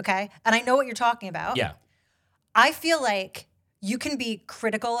believe, okay? And I know what you're talking about. Yeah. I feel like you can be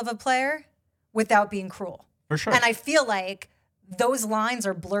critical of a player without being cruel. For sure. And I feel like those lines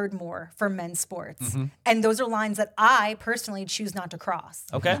are blurred more for men's sports. And those are lines that I personally choose not to cross.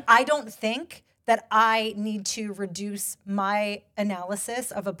 Okay. I don't think that I need to reduce my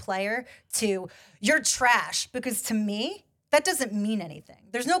analysis of a player to, you're trash, because to me, that doesn't mean anything.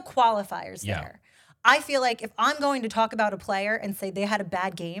 There's no qualifiers there. I feel like if I'm going to talk about a player and say they had a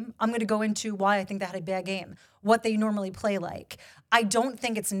bad game, I'm going to go into why I think they had a bad game, what they normally play like. I don't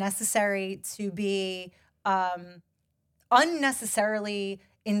think it's necessary to be unnecessarily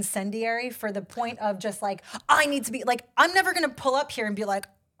incendiary for the point of just like, I need to be, like, I'm never going to pull up here and be like,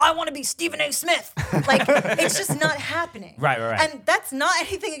 I want to be Stephen A. Smith. Like, it's just not happening. Right. And that's not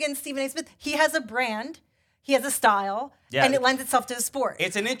anything against Stephen A. Smith. He has a brand. He has a style, and it lends itself to the sport.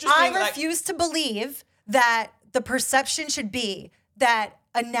 It's an interesting. I refuse to believe that the perception should be that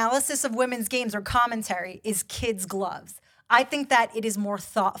analysis of women's games or commentary is kids' gloves. I think that it is more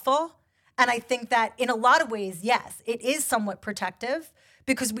thoughtful, and I think that in a lot of ways, yes, it is somewhat protective,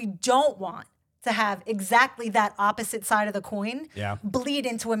 because we don't want to have exactly that opposite side of the coin bleed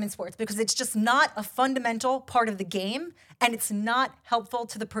into women's sports, because it's just not a fundamental part of the game, and it's not helpful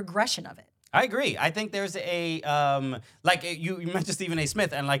to the progression of it. I agree. I think there's a you mentioned Stephen A.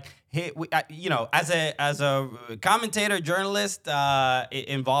 Smith, and like as a commentator, journalist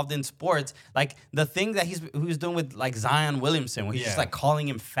involved in sports, like the thing that he was doing with like Zion Williamson, where he's just like calling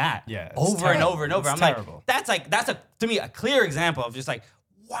him fat over and over and over. I'm terrible. Like that's to me a clear example of just like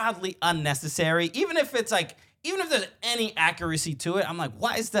wildly unnecessary. Even if it's like even if there's any accuracy to it, I'm like,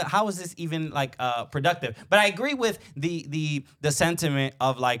 how is this even like productive? But I agree with the sentiment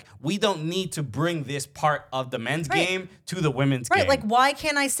of like, we don't need to bring this part of the men's game to the women's game. Right, like why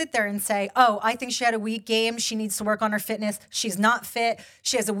can't I sit there and say, oh, I think she had a weak game, she needs to work on her fitness, she's not fit,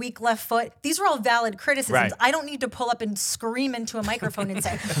 she has a weak left foot. These are all valid criticisms. Right. I don't need to pull up and scream into a microphone and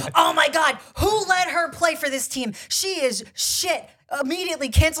say, oh my God, who let her play for this team? She is shit. Immediately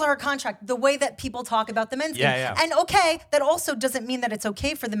cancel her contract, the way that people talk about the men's game. Yeah. And okay, that also doesn't mean that it's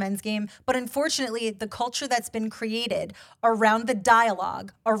okay for the men's game, but unfortunately, the culture that's been created around the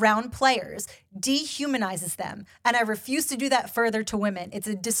dialogue, around players, dehumanizes them. And I refuse to do that further to women. It's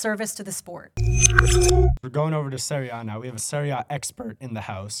a disservice to the sport. We're going over to Serie A now. We have a Serie A expert in the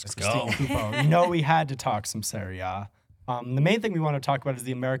house, Let's Christine go. Cupo. You know we had to talk some Serie A. The main thing we want to talk about is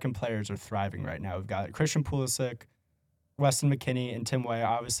the American players are thriving right now. We've got Christian Pulisic, Weston McKennie, and Tim Weah,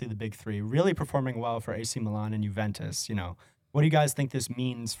 obviously the big three, really performing well for AC Milan and Juventus. You know, what do you guys think this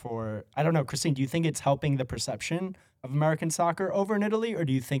means for, I don't know, Christine, do you think it's helping the perception of American soccer over in Italy, or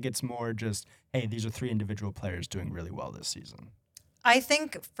do you think it's more just, hey, these are three individual players doing really well this season? I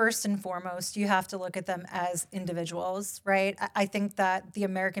think first and foremost, you have to look at them as individuals, right? I think that the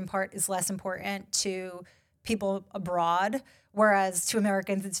American part is less important to people abroad, whereas to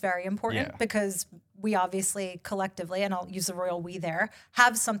Americans, it's very important because we obviously collectively, and I'll use the royal we there,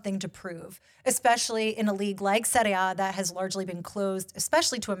 have something to prove, especially in a league like Serie A that has largely been closed,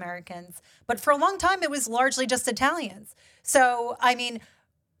 especially to Americans. But for a long time, it was largely just Italians. So, I mean,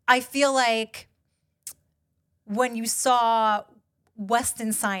 I feel like when you saw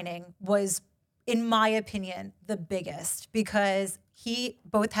Weston signing was, in my opinion, the biggest because he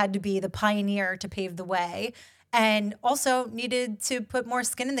both had to be the pioneer to pave the way and also needed to put more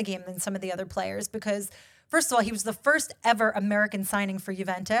skin in the game than some of the other players because, first of all, he was the first ever American signing for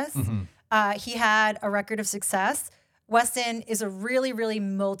Juventus. He had a record of success. Weston is a really, really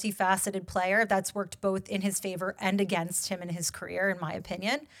multifaceted player that's worked both in his favor and against him in his career, in my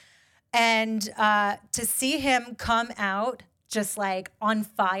opinion. And to see him come out just like on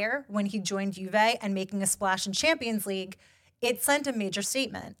fire when he joined Juve and making a splash in Champions League, it sent a major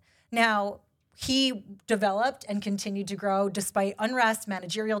statement. Now, he developed and continued to grow despite unrest,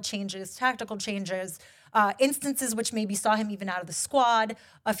 managerial changes, tactical changes, instances which maybe saw him even out of the squad,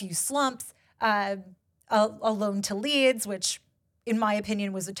 a few slumps, a loan to Leeds, which in my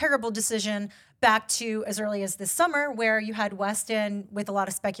opinion was a terrible decision, back to as early as this summer where you had Weston with a lot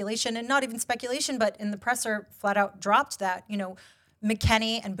of speculation, and not even speculation, but in the presser flat out dropped that, you know,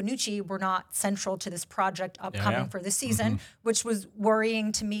 McKennie and Bonucci were not central to this project upcoming for this season, which was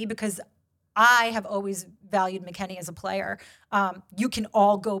worrying to me because I have always valued McKennie as a player. You can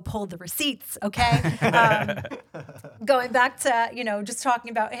all go pull the receipts, okay? Going back to, you know, just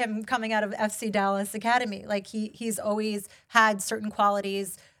talking about him coming out of FC Dallas Academy, like he's always had certain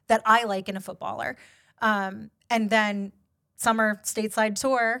qualities that I like in a footballer. And then summer stateside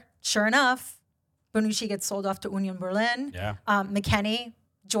tour, sure enough, Bonucci gets sold off to Union Berlin. McKennie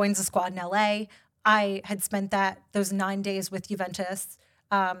joins the squad in LA. I had spent those 9 days with Juventus.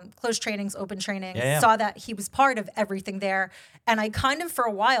 Closed trainings, open trainings, saw that he was part of everything there. And I kind of, for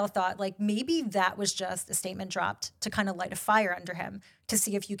a while, thought like maybe that was just a statement dropped to kind of light a fire under him to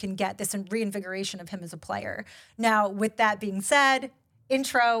see if you can get this reinvigoration of him as a player. Now, with that being said,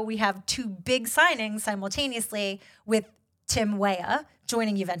 we have two big signings simultaneously with Tim Weah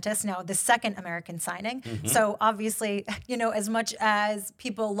joining Juventus, now the second American signing. So obviously, you know, as much as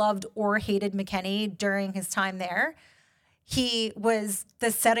people loved or hated McKennie during his time there, he was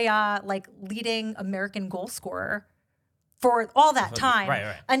the Serie A leading American goal scorer for all that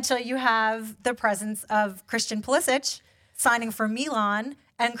time until you have the presence of Christian Pulisic signing for Milan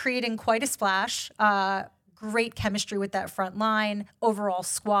and creating quite a splash. Great chemistry with that front line, overall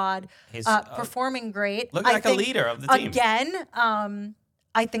squad, performing great. Looking like a leader of the team. Again,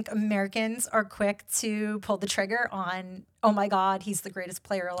 I think Americans are quick to pull the trigger on, oh my God, he's the greatest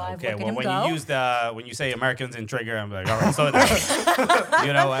player alive. Okay, Look at well, him when go. you use when you say Americans and trigger, I'm like, all right, slow down.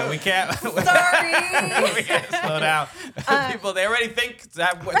 You know, we can't. Sorry. We can't slow down. People, they already think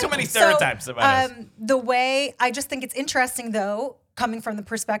too many stereotypes about us. The way, I just think it's interesting, though, coming from the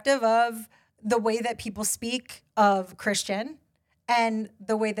perspective of the way that people speak of Christian and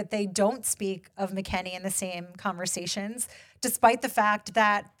the way that they don't speak of McKennie in the same conversations, despite the fact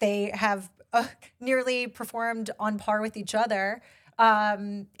that they have nearly performed on par with each other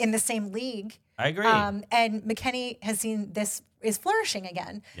in the same league. I agree. And McKennie has seen this is flourishing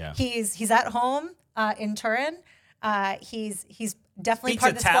again. Yeah. He's at home in Turin. He's definitely Speaks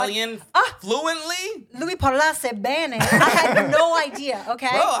part of the Italian squad. fluently. Lui parlasse bene. I had no idea. Okay,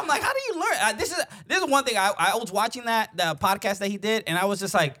 Bro, I'm like, how do you learn? This is one thing. I was watching the podcast that he did, and I was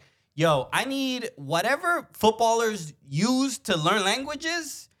just like, yo, I need whatever footballers use to learn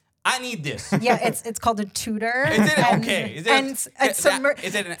languages. I need this. Yeah, it's called a tutor. Is it okay? Is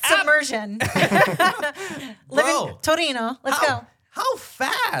it an app? Submersion? Live in Torino. Let's go. How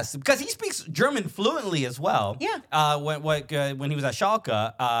fast? Because he speaks German fluently as well. Yeah. When he was at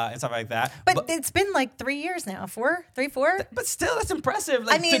Schalke and stuff like that. But it's been like 3 years now. 4. But still, that's impressive.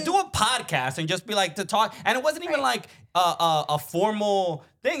 Like, I mean, to do a podcast and just be like, to talk, and it wasn't even like a formal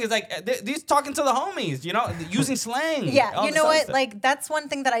thing. It's like these talking to the homies, using slang. Yeah, you know what? Like, that's one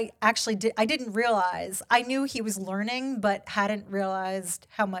thing that I actually I didn't realize. I knew he was learning, but hadn't realized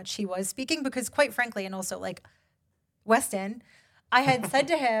how much he was speaking because, quite frankly, and also like Weston, I had said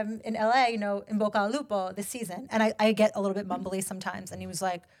to him in LA, in Boca al Lupo this season, and I get a little bit mumbly sometimes, and he was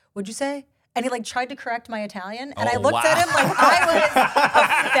like, "What'd you say?" And he like tried to correct my Italian, and I looked at him like I was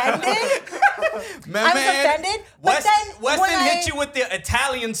offended. I was offended. But then Weston hit you with the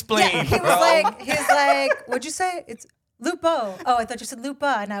Italian spleen. Yeah, he was like, "What'd you say?" It's Lupo. Oh, I thought you said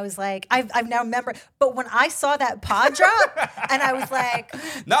Lupa. And I was like, I've now remembered. But when I saw that pod drop, and I was like,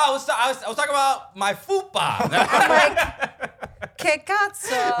 no, I was talking about my fupa. I'm like, che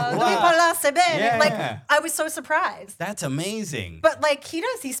cazzo, lui parlasse bene. Yeah. Like, I was so surprised. That's amazing. But like,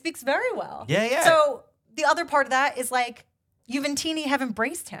 he speaks very well. Yeah. So the other part of that is like, Juventini have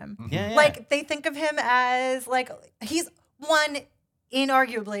embraced him. Yeah. Like, they think of him as like, he's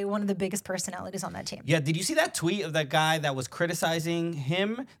inarguably one of the biggest personalities on that team. Yeah, did you see that tweet of that guy that was criticizing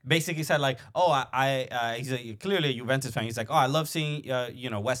him? Basically said like, oh, he's clearly a Juventus fan. He's like, oh, I love seeing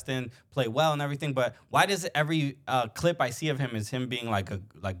Weston play well and everything, but why does every clip I see of him is him being like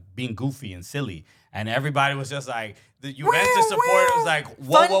being goofy and silly? And everybody was just like, the Juventus supporter was like,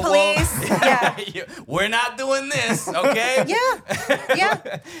 whoa, Fun police. Yeah. We're not doing this, okay?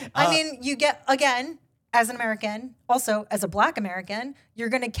 Yeah. I mean, you get, again, as an American, also as a Black American, you're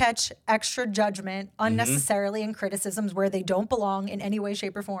going to catch extra judgment unnecessarily in criticisms where they don't belong in any way,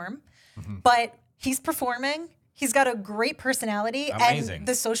 shape, or form. But he's performing. He's got a great personality. Amazing. And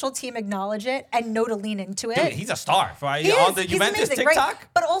the social team acknowledge it and know to lean into it. Dude, he's a star. Right? He On the is. Juventus He's amazing, TikTok? right?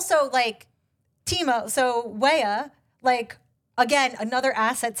 But also, like, Timo, so Weah, like, again, another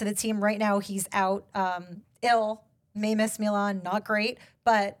asset to the team right now. He's out ill, may miss Milan, not great,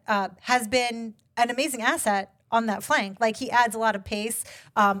 but has been an amazing asset on that flank. Like, he adds a lot of pace,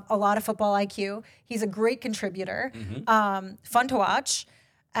 a lot of football IQ. He's a great contributor, fun to watch,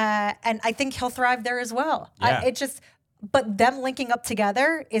 and I think he'll thrive there as well. Yeah. But them linking up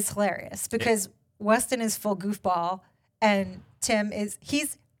together is hilarious because Weston is full goofball and Tim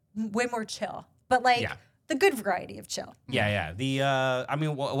he's way more chill, but like the good variety of chill. Yeah.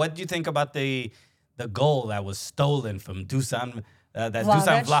 What did you think about the goal that was stolen from Dusan?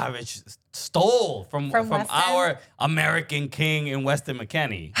 Dusan Vlahovic stole from our American king in Weston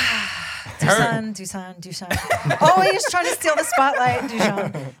McKennie. Dusan. Always trying to steal the spotlight,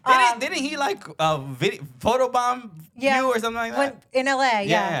 Dusan. Didn't he like photobomb you or something like that? In LA, he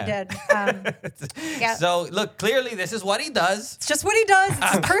did. So look, clearly this is what he does. It's just what he does.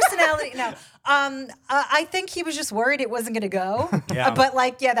 It's his personality. No, I think he was just worried it wasn't going to go. But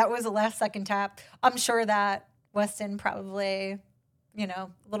that was a last second tap. I'm sure that Weston probably, a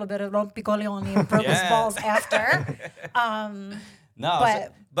little bit of rompicoglioni and broke his balls after.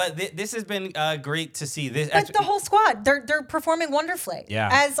 But this has been great to see. But the whole squad, they're performing wonderfully. Yeah.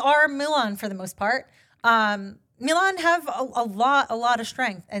 As are Milan for the most part. Milan have a lot of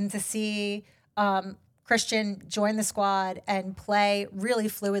strength, and to see Christian join the squad and play really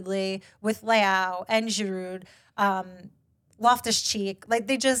fluidly with Leao and Giroud, Loftus-Cheek, like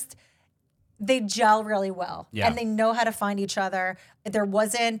they gel really well, and they know how to find each other. There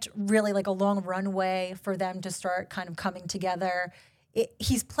wasn't really like a long runway for them to start kind of coming together.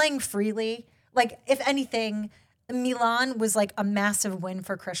 He's playing freely. Like, if anything, Milan was like a massive win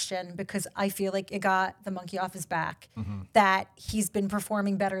for Christian because I feel like it got the monkey off his back, that he's been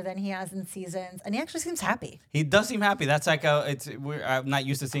performing better than he has in seasons, and he actually seems happy. He does seem happy. That's like I'm not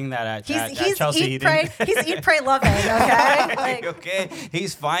used to seeing that at Chelsea. He's eat, pray, love it. Okay, okay.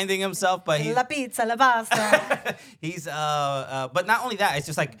 He's finding himself, but he's la pizza, la pasta. He's but not only that. It's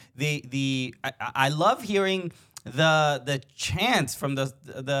just like I love hearing the chants from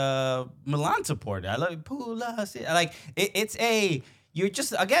the Milan supporter. I love Pula. Like you're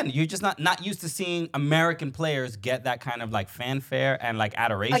just not used to seeing American players get that kind of like fanfare and like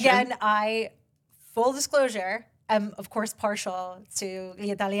adoration. Again, full disclosure, am, of course, partial to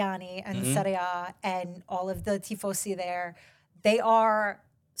gli Italiani and Serie A and all of the tifosi there. They are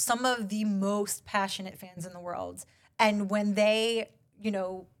some of the most passionate fans in the world. And when they,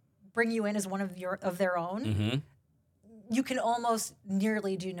 bring you in as one of their own, you can almost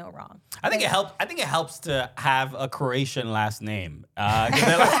nearly do no wrong. I think it helps to have a Croatian last name. They're like,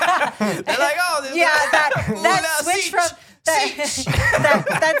 oh, this that switch from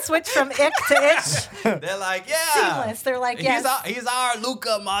that switch from ick to itch. They're like, yeah, seamless. They're like, yes, he's our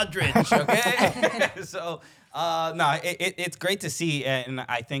Luka Modric. Okay, so. No, it's great to see, and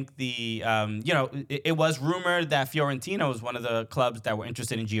I think it was rumored that Fiorentina was one of the clubs that were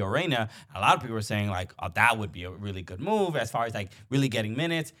interested in Gio Reyna. A lot of people were saying like, oh, that would be a really good move as far as like really getting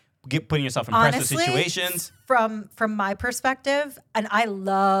minutes, putting yourself in pressure situations. From my perspective, and I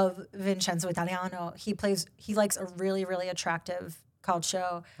love Vincenzo Italiano. He likes a really, really attractive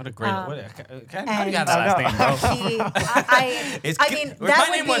calcio. What a great! How do you have that last name, bro? My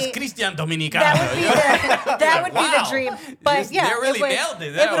name was Christian Dominicano. That would be the dream. But they really nailed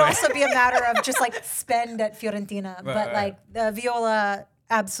it. It would also be a matter of just like spend at Fiorentina. But like the Viola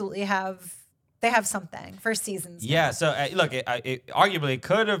absolutely have something for seasons. Yeah. Now. So look, it arguably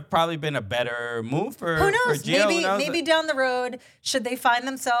could have probably been a better move for who knows? For Gio. Maybe down the road, should they find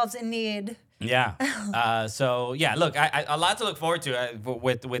themselves in need. Yeah. So yeah, look, I a lot to look forward to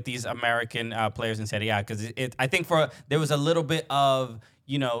with these American players in Serie A because I think there was a little bit of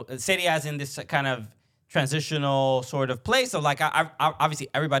Serie A is in this kind of transitional sort of place. So like, I obviously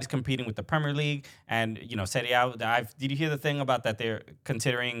everybody's competing with the Premier League and Serie A. Did you hear the thing about that they're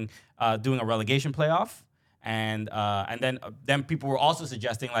considering doing a relegation playoff? And then people were also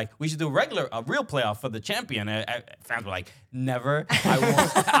suggesting like we should do a real playoff for the champion. Fans were like, never.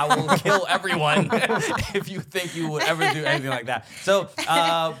 I will kill everyone if you think you would ever do anything like that. So,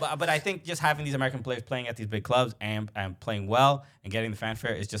 but I think just having these American players playing at these big clubs and playing well and getting the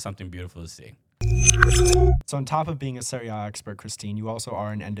fanfare is just something beautiful to see. So on top of being a Serie A expert, Christine, you also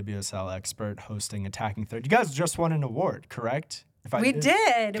are an NWSL expert hosting Attacking Third. You guys just won an award, correct? We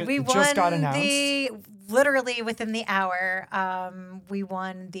did. We won just got announced. Literally within the hour. We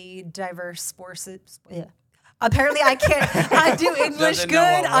won the diverse sports. Yeah. Apparently, I can't. I do English good.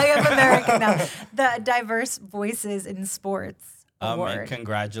 I am American now. The Diverse Voices in Sports Award.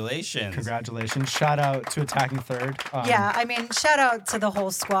 Congratulations! Shout out to Attacking Third. Shout out to the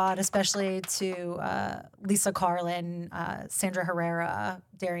whole squad, especially to Lisa Carlin, Sandra Herrera,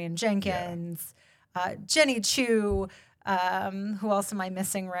 Darian Jenkins, Jenny Chu. Who else am I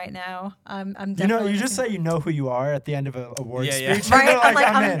missing right now? I'm definitely you just say you know who you are at the end of an award speech. Right?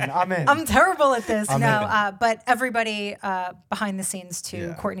 I'm in. I'm terrible at this. But everybody behind the scenes too,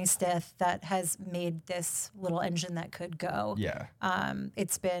 Yeah. Courtney Stith, that has made this little engine that could go. Yeah.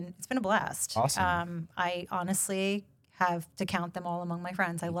 It's been a blast. Awesome. I honestly have to count them all among my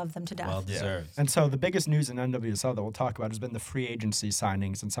friends. I love them to death. Well deserved. And so the biggest news in NWSL that we'll talk about has been the free agency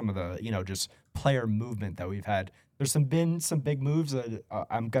signings and some of the, just player movement that we've had. There's been some big moves that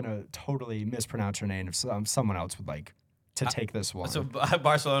I'm going to totally mispronounce her name if someone else would like to take this one. So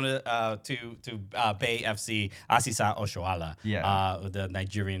Barcelona to Bay FC, Asisa Oshoala, the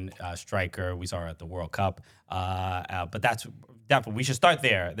Nigerian striker we saw her at the World Cup. But that's definitely, we should start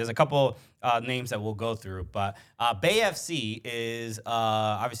there. There's a couple names that we'll go through, but Bay FC is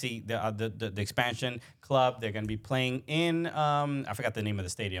obviously the expansion club. They're going to be playing in, I forgot the name of the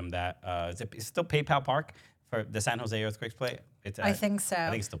stadium is it still PayPal Park? For the San Jose Earthquakes play? I think so. I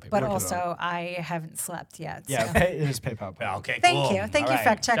think it's still PayPal. But also, I haven't slept yet. Yeah, so. It is PayPal. Okay, Thank cool. you. Thank All you, right.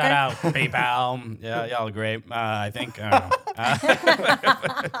 fact checker. Shout out PayPal. Yeah, y'all are great. I think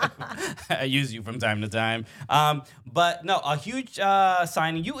I use you from time to time. But no, a huge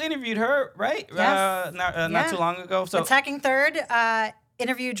signing. You interviewed her, right? Yes. Not too long ago. So Attacking Third.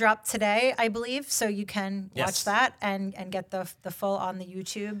 Interview dropped today, I believe, so you can watch that and get the full on the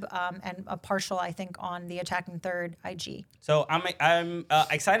YouTube and a partial, I think, on the Attacking Third IG. So I'm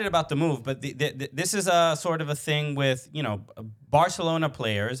excited about the move, but this is a sort of a thing with Barcelona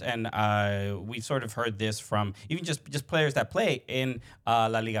players, and we've sort of heard this from even just players that play in La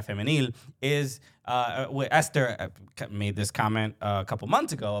Liga Femenil. Esther made this comment a couple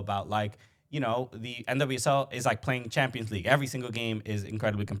months ago about the NWSL is like playing Champions League. Every single game is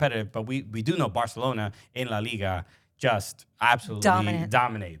incredibly competitive, but we do know Barcelona in La Liga just absolutely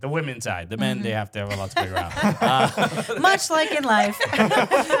dominate. The women's side. The men, they have to have a lot to figure out. Much like in life.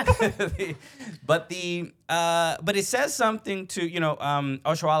 But it says something to,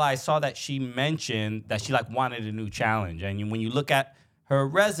 Oshoala, I saw that she mentioned that she wanted a new challenge. And when you look at her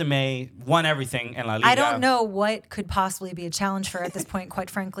resume, won everything in La Liga. I don't know what could possibly be a challenge for her at this point, quite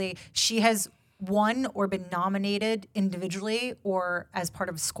frankly. She has won or been nominated individually or as part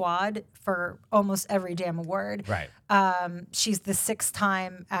of a squad for almost every damn award. Right. She's the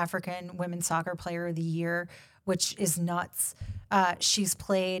 6-time African Women's Soccer Player of the Year, which is nuts. She's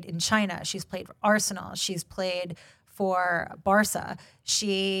played in China. She's played for Arsenal. She's played for Barca.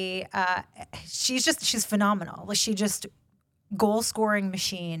 She's phenomenal. Like, she just goal scoring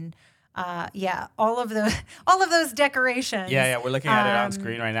machine. All of those decorations. Yeah, we're looking at it on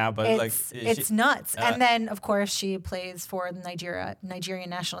screen right now, but it's nuts. And then, of course, she plays for the Nigerian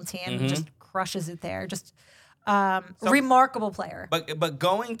national team and just crushes it there. Just remarkable player. But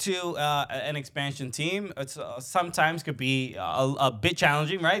going to an expansion team, it's sometimes could be a bit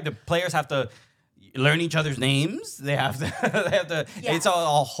challenging, right? The players have to learn each other's names. They have to. Yes. It's a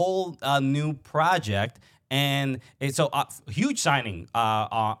whole new project. And it's a huge signing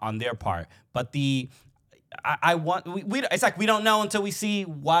on their part, but it's like we don't know until we see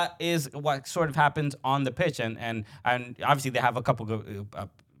what sort of happens on the pitch, and obviously they have a couple of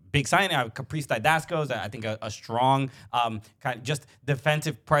big signing. Caprice Didasco's, I think, a strong kind of just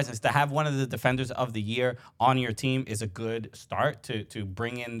defensive presence. To have one of the defenders of the year on your team is a good start to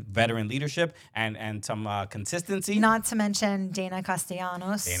bring in veteran leadership and some consistency. Not to mention Dana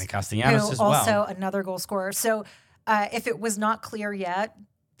Castellanos. Who as well. Also another goal scorer. So if it was not clear yet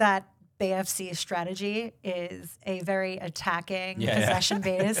that BFC's strategy is a very attacking,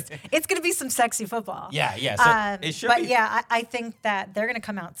 possession-based. It's going to be some sexy football. Yeah. So it should be. But I think that they're going to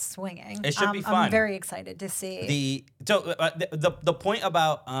come out swinging. It should be fun. I'm very excited to see. The point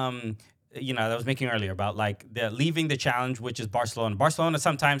about that I was making earlier about like leaving the challenge, which is Barcelona. Barcelona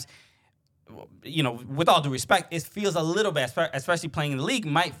sometimes, with all due respect, it feels a little bit, especially playing in the league,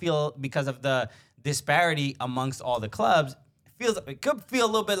 might feel because of the disparity amongst all the clubs. It could feel a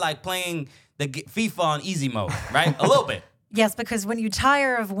little bit like playing the FIFA on easy mode, right? A little bit. Yes, because when you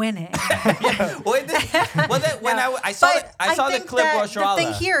tire of winning. When I saw the clip where the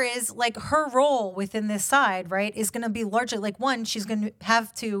thing here is, like, her role within this side, right, is going to be largely, like, one, she's going to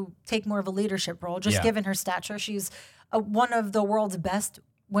have to take more of a leadership role, just given her stature. She's one of the world's best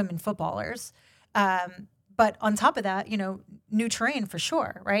women footballers. But on top of that, new terrain for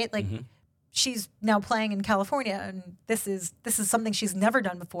sure, right? Like, she's now playing in California, and this is something she's never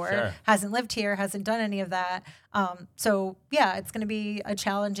done before. Sure. Hasn't lived here, hasn't done any of that. So yeah, it's going to be a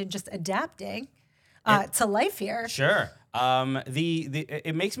challenge in just adapting to life here. Sure.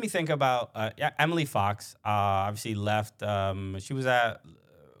 It makes me think about Emily Fox. Obviously left. She was at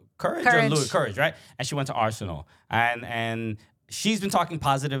Courage, right? And she went to Arsenal, and she's been talking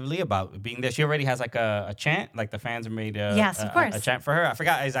positively about being there. She already has like a chant, like the fans have made a chant for her. I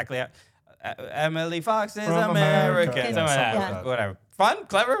forgot exactly how. Emily Fox is American. Whatever. Fun,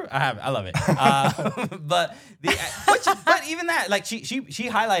 clever. I love it. But even that, like she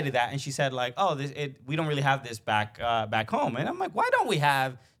highlighted that, and she said like, we don't really have this back home. And I'm like, why don't we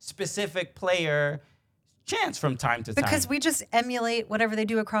have specific player chance from time to time? Because we just emulate whatever they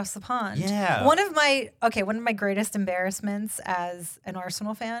do across the pond. Yeah. One of my greatest embarrassments as an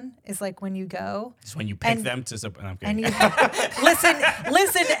Arsenal fan is like when you go. It's when you pick them to support. And you listen,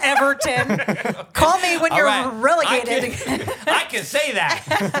 Everton. Call me when you're relegated. I can say that.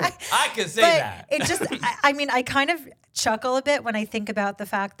 That. It just, I kind of chuckle a bit when I think about the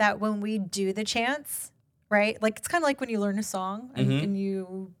fact that when we do the chants, right? Like, it's kind of like when you learn a song and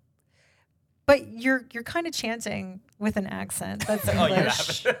you. But you're kind of chanting with an accent that's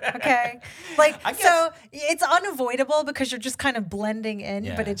English. Okay? So it's unavoidable because you're just kind of blending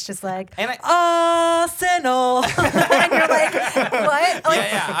in, but it's just like, Arsenal. And you're like, what? Like,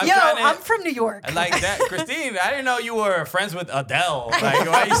 I'm from New York. Like that. Christine, I didn't know you were friends with Adele. Like,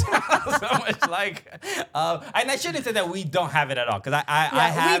 why you sound so much like... and I shouldn't say that we don't have it at all, because I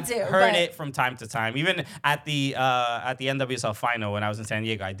have heard it from time to time. Even at the NWSL final when I was in San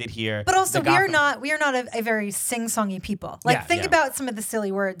Diego, I did hear... But also, we are not a very sing-songy people. Like, think about some of the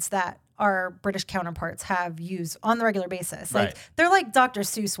silly words that our British counterparts have used on the regular basis. Like, they're like Dr.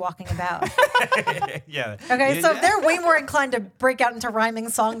 Seuss walking about. Yeah. Okay, so they're way more inclined to break out into rhyming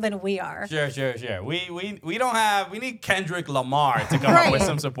song than we are. Sure. We don't have... We need Kendrick Lamar to come up with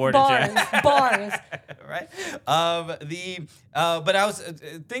some supportive bars. Right? But I was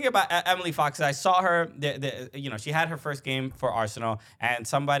thinking about Emily Fox. I saw her, she had her first game for Arsenal, and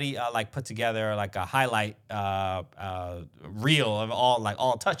somebody put together like a highlight reel of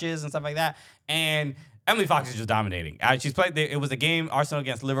all touches and stuff like that. And Emily Fox is just dominating. She's played. It was a game, Arsenal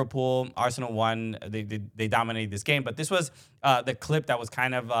against Liverpool. Arsenal won. They dominated this game. But this was the clip that was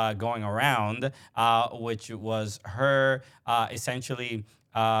kind of going around, which was her essentially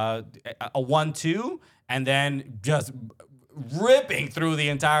a 1-2, and then just ripping through the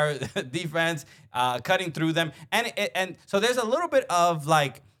entire defense, cutting through them, and so there's a little bit of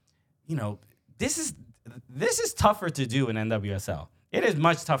like, this is tougher to do in NWSL. It is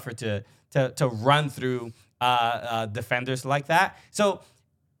much tougher to run through defenders like that. So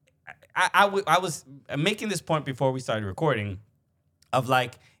I was making this point before we started recording, of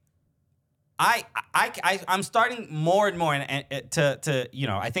like, I'm starting more and more to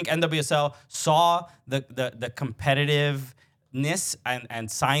I think NWSL saw the competitiveness and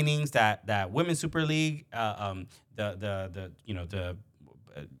signings that Women's Super League, the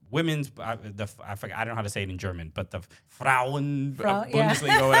women's, I forget, I don't know how to say it in German, but the Frauen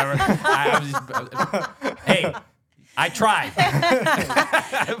Bundesliga or whatever. Hey, I tried.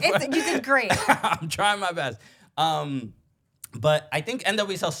 You did great. I'm trying my best. But I think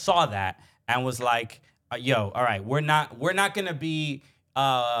NWSL saw that and was like, all right, we're not gonna be,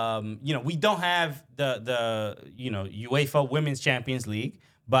 we don't have the UEFA Women's Champions League,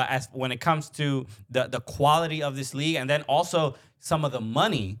 but when it comes to the quality of this league, and then also some of the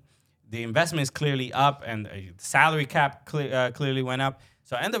money, the investment is clearly up, and the salary cap clearly went up.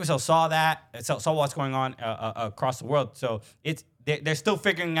 So NWSL saw that, saw what's going on across the world. So they're still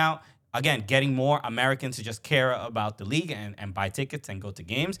figuring out, again, getting more Americans to just care about the league and buy tickets and go to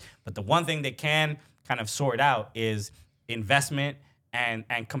games. But the one thing they can kind of sort out is investment and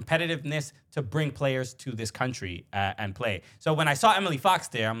competitiveness to bring players to this country and play. So when I saw Emily Fox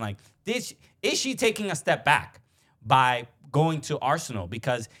there, I'm like, is she taking a step back by going to Arsenal?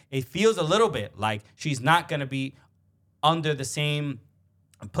 Because it feels a little bit like she's not going to be playing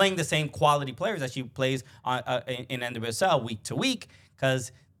the same quality players that she plays in NWSL week to week,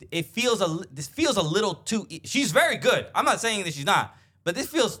 because this feels a little too. She's very good. I'm not saying that she's not, but this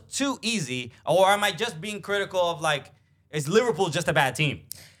feels too easy. Or am I just being critical of, like, is Liverpool just a bad team?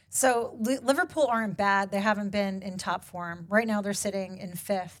 So Liverpool aren't bad. They haven't been in top form. Right now they're sitting in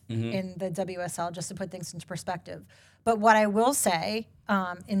 5th in the WSL, just to put things into perspective. But what I will say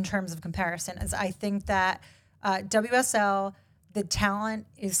in terms of comparison is I think that WSL, the talent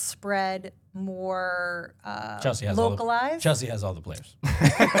is spread more localized. Chelsea has all the players.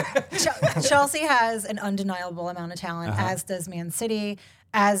 Chelsea has an undeniable amount of talent, as does Man City,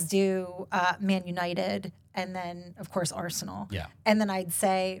 as do Man United, and then, of course, Arsenal. Yeah. And then I'd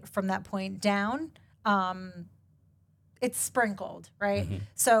say from that point down, it's sprinkled, right?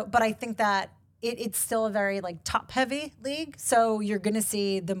 So, but I think that it's still a very, like, top-heavy league. So you're going to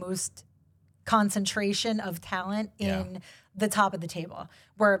see the most concentration of talent in the top of the table,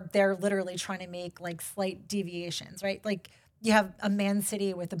 where they're literally trying to make, like, slight deviations, right? Like, you have a Man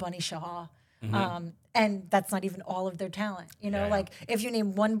City with the Bunny Shaw, and that's not even all of their talent. Like, if you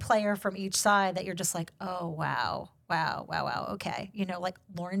name one player from each side that you're just like, oh, wow, okay. Like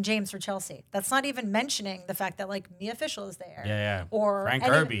Lauren James for Chelsea. That's not even mentioning the fact that, like, Mia Fischel is there. Or Frank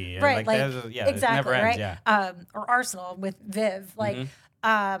Kirby. Right, exactly, never ends, right? Or Arsenal with Viv. Like,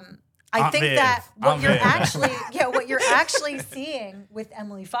 I think that what you're actually seeing with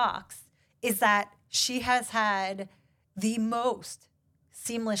Emily Fox is that she has had the most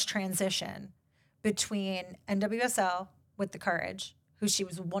seamless transition between NWSL with the Courage, who she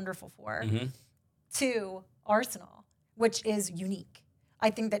was wonderful for, to Arsenal, which is unique. I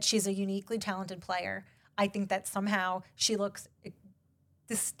think that she's a uniquely talented player. I think that somehow she looks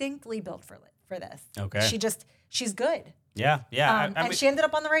distinctly built for this. Okay. She's good. Yeah. And she ended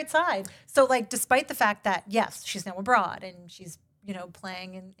up on the right side. So, like, despite the fact that, yes, she's now abroad and she's,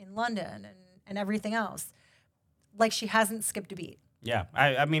 playing in London and everything else, like, she hasn't skipped a beat. Yeah.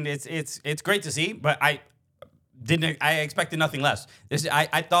 I mean, it's great to see, but I expected nothing less.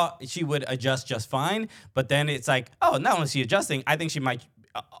 I thought she would adjust just fine, but then it's like, oh, not only is she adjusting, I think she might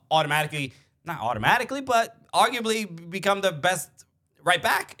not automatically, but arguably become the best right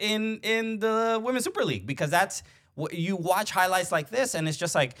back in the Women's Super League, because that's you watch highlights like this, and it's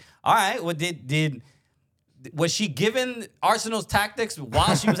just like, all right, well, was she given Arsenal's tactics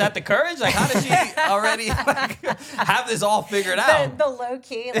while she was at the Courage? Like, how did she already have this all figured out? The low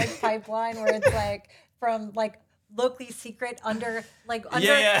key, like, pipeline where it's like from, like, locally secret underground, like,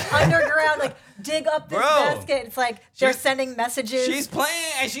 dig up this basket. It's like they're sending messages. She's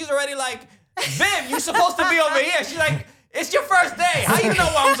playing and she's already like, Viv, you're supposed to be over here. She's like, it's your first day. How you know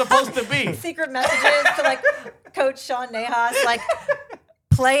where I'm supposed to be? Secret messages to, like, Coach Sean Nahas, like,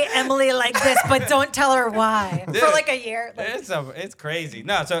 play Emily like this, but don't tell her why for like a year. It's crazy.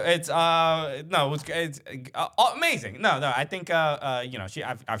 No, so it's amazing. No, I think she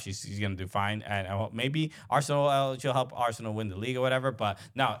obviously she's gonna do fine, and maybe Arsenal she'll help Arsenal win the league or whatever. But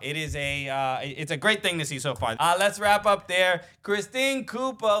no, it's a great thing to see so far. Let's wrap up there. Christine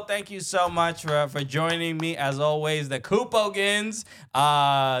Cupo, thank you so much for joining me as always. The Cupogans,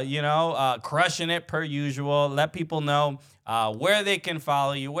 crushing it per usual. Let people know where they can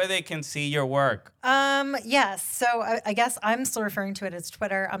follow you, where they can see your work. Yes. So I guess I'm still referring to it as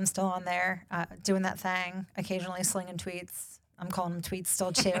Twitter. I'm still on there doing that thing, occasionally slinging tweets. I'm calling them tweets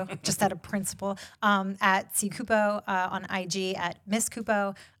still too, just out of principle. At C Cupo, on IG at Miss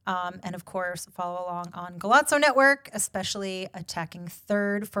Cupo, and of course follow along on Galazzo Network, especially Attacking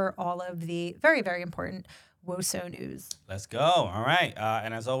Third for all of the very, very important WOSO news. Let's go. All right.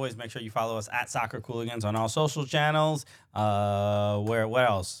 And as always, make sure you follow us at Soccer Cooligans on all social channels. What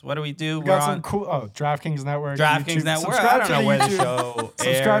else? What do we do? We got some cool. DraftKings Network. DraftKings Network. I don't know where the show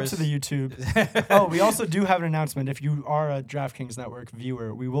Subscribe to the YouTube. We also do have an announcement. If you are a DraftKings Network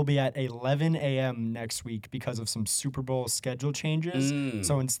viewer, we will be at 11 a.m. next week because of some Super Bowl schedule changes.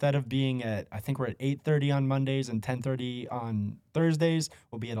 So instead of being I think we're at 8:30 on Mondays and 10:30 on Thursdays,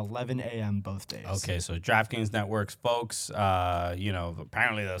 we'll be at 11 a.m. both days. Okay, so DraftKings Networks, folks,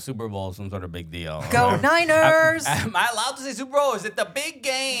 apparently the Super Bowl is some sort of big deal. Go Niners! Am I allowed to say Super Bowl? Is it the big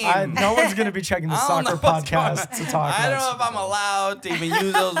game? No one's going to be checking the soccer podcast to talk about I don't know if I'm allowed to even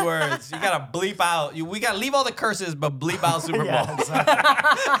use those words. You got to bleep out. We got to leave all the curses, but bleep out Super Bowl. Yeah,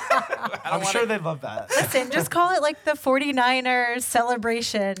 exactly. I'm sure they'd love that. Listen, just call it like the 49ers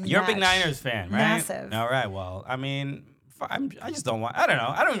celebration. You're a big Niners fan, right? Massive. All right, well, I mean, I just don't want. I don't know.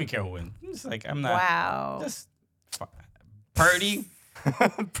 I don't even care who wins. I'm just like I'm not. Wow. Just Purdy.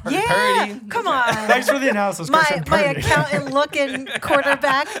 Yeah, come on. Thanks for the analysis, Christian. My accountant-looking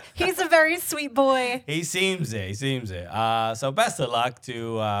quarterback. He's a very sweet boy. He seems it. So best of luck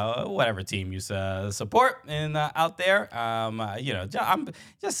to whatever team you support and out there. I'm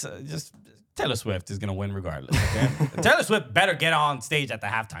just Taylor Swift is gonna win regardless. Okay? Taylor Swift better get on stage at the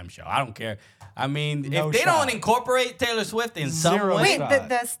halftime show. I don't care. I mean, if they don't incorporate Taylor Swift in some way. Wait,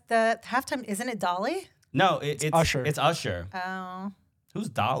 the halftime, isn't it Dolly? No, it's Usher. It's Usher. Oh. Who's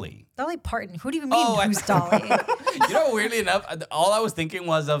Dolly? Dolly Parton. Who do you mean who's Dolly? Weirdly enough, all I was thinking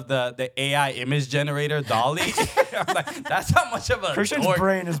was of the AI image generator, Dolly. I'm like, that's how much of a Christian's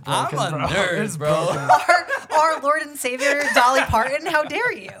brain is broken, I'm a nerd, bro. Our Lord and Savior, Dolly Parton. How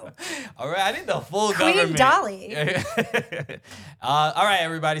dare you? All right, I need the full Queen government. Dolly. All right,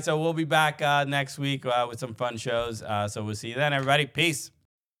 everybody. So we'll be back next week with some fun shows. So we'll see you then, everybody. Peace.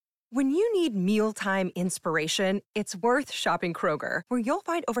 When you need mealtime inspiration, it's worth shopping Kroger, where you'll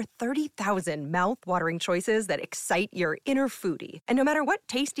find over 30,000 mouth-watering choices that excite your inner foodie. And no matter what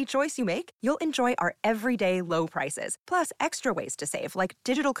tasty choice you make, you'll enjoy our everyday low prices, plus extra ways to save, like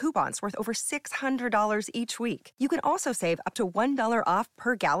digital coupons worth over $600 each week. You can also save up to $1 off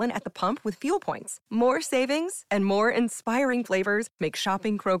per gallon at the pump with fuel points. More savings and more inspiring flavors make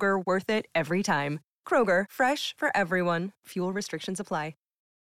shopping Kroger worth it every time. Kroger, fresh for everyone. Fuel restrictions apply.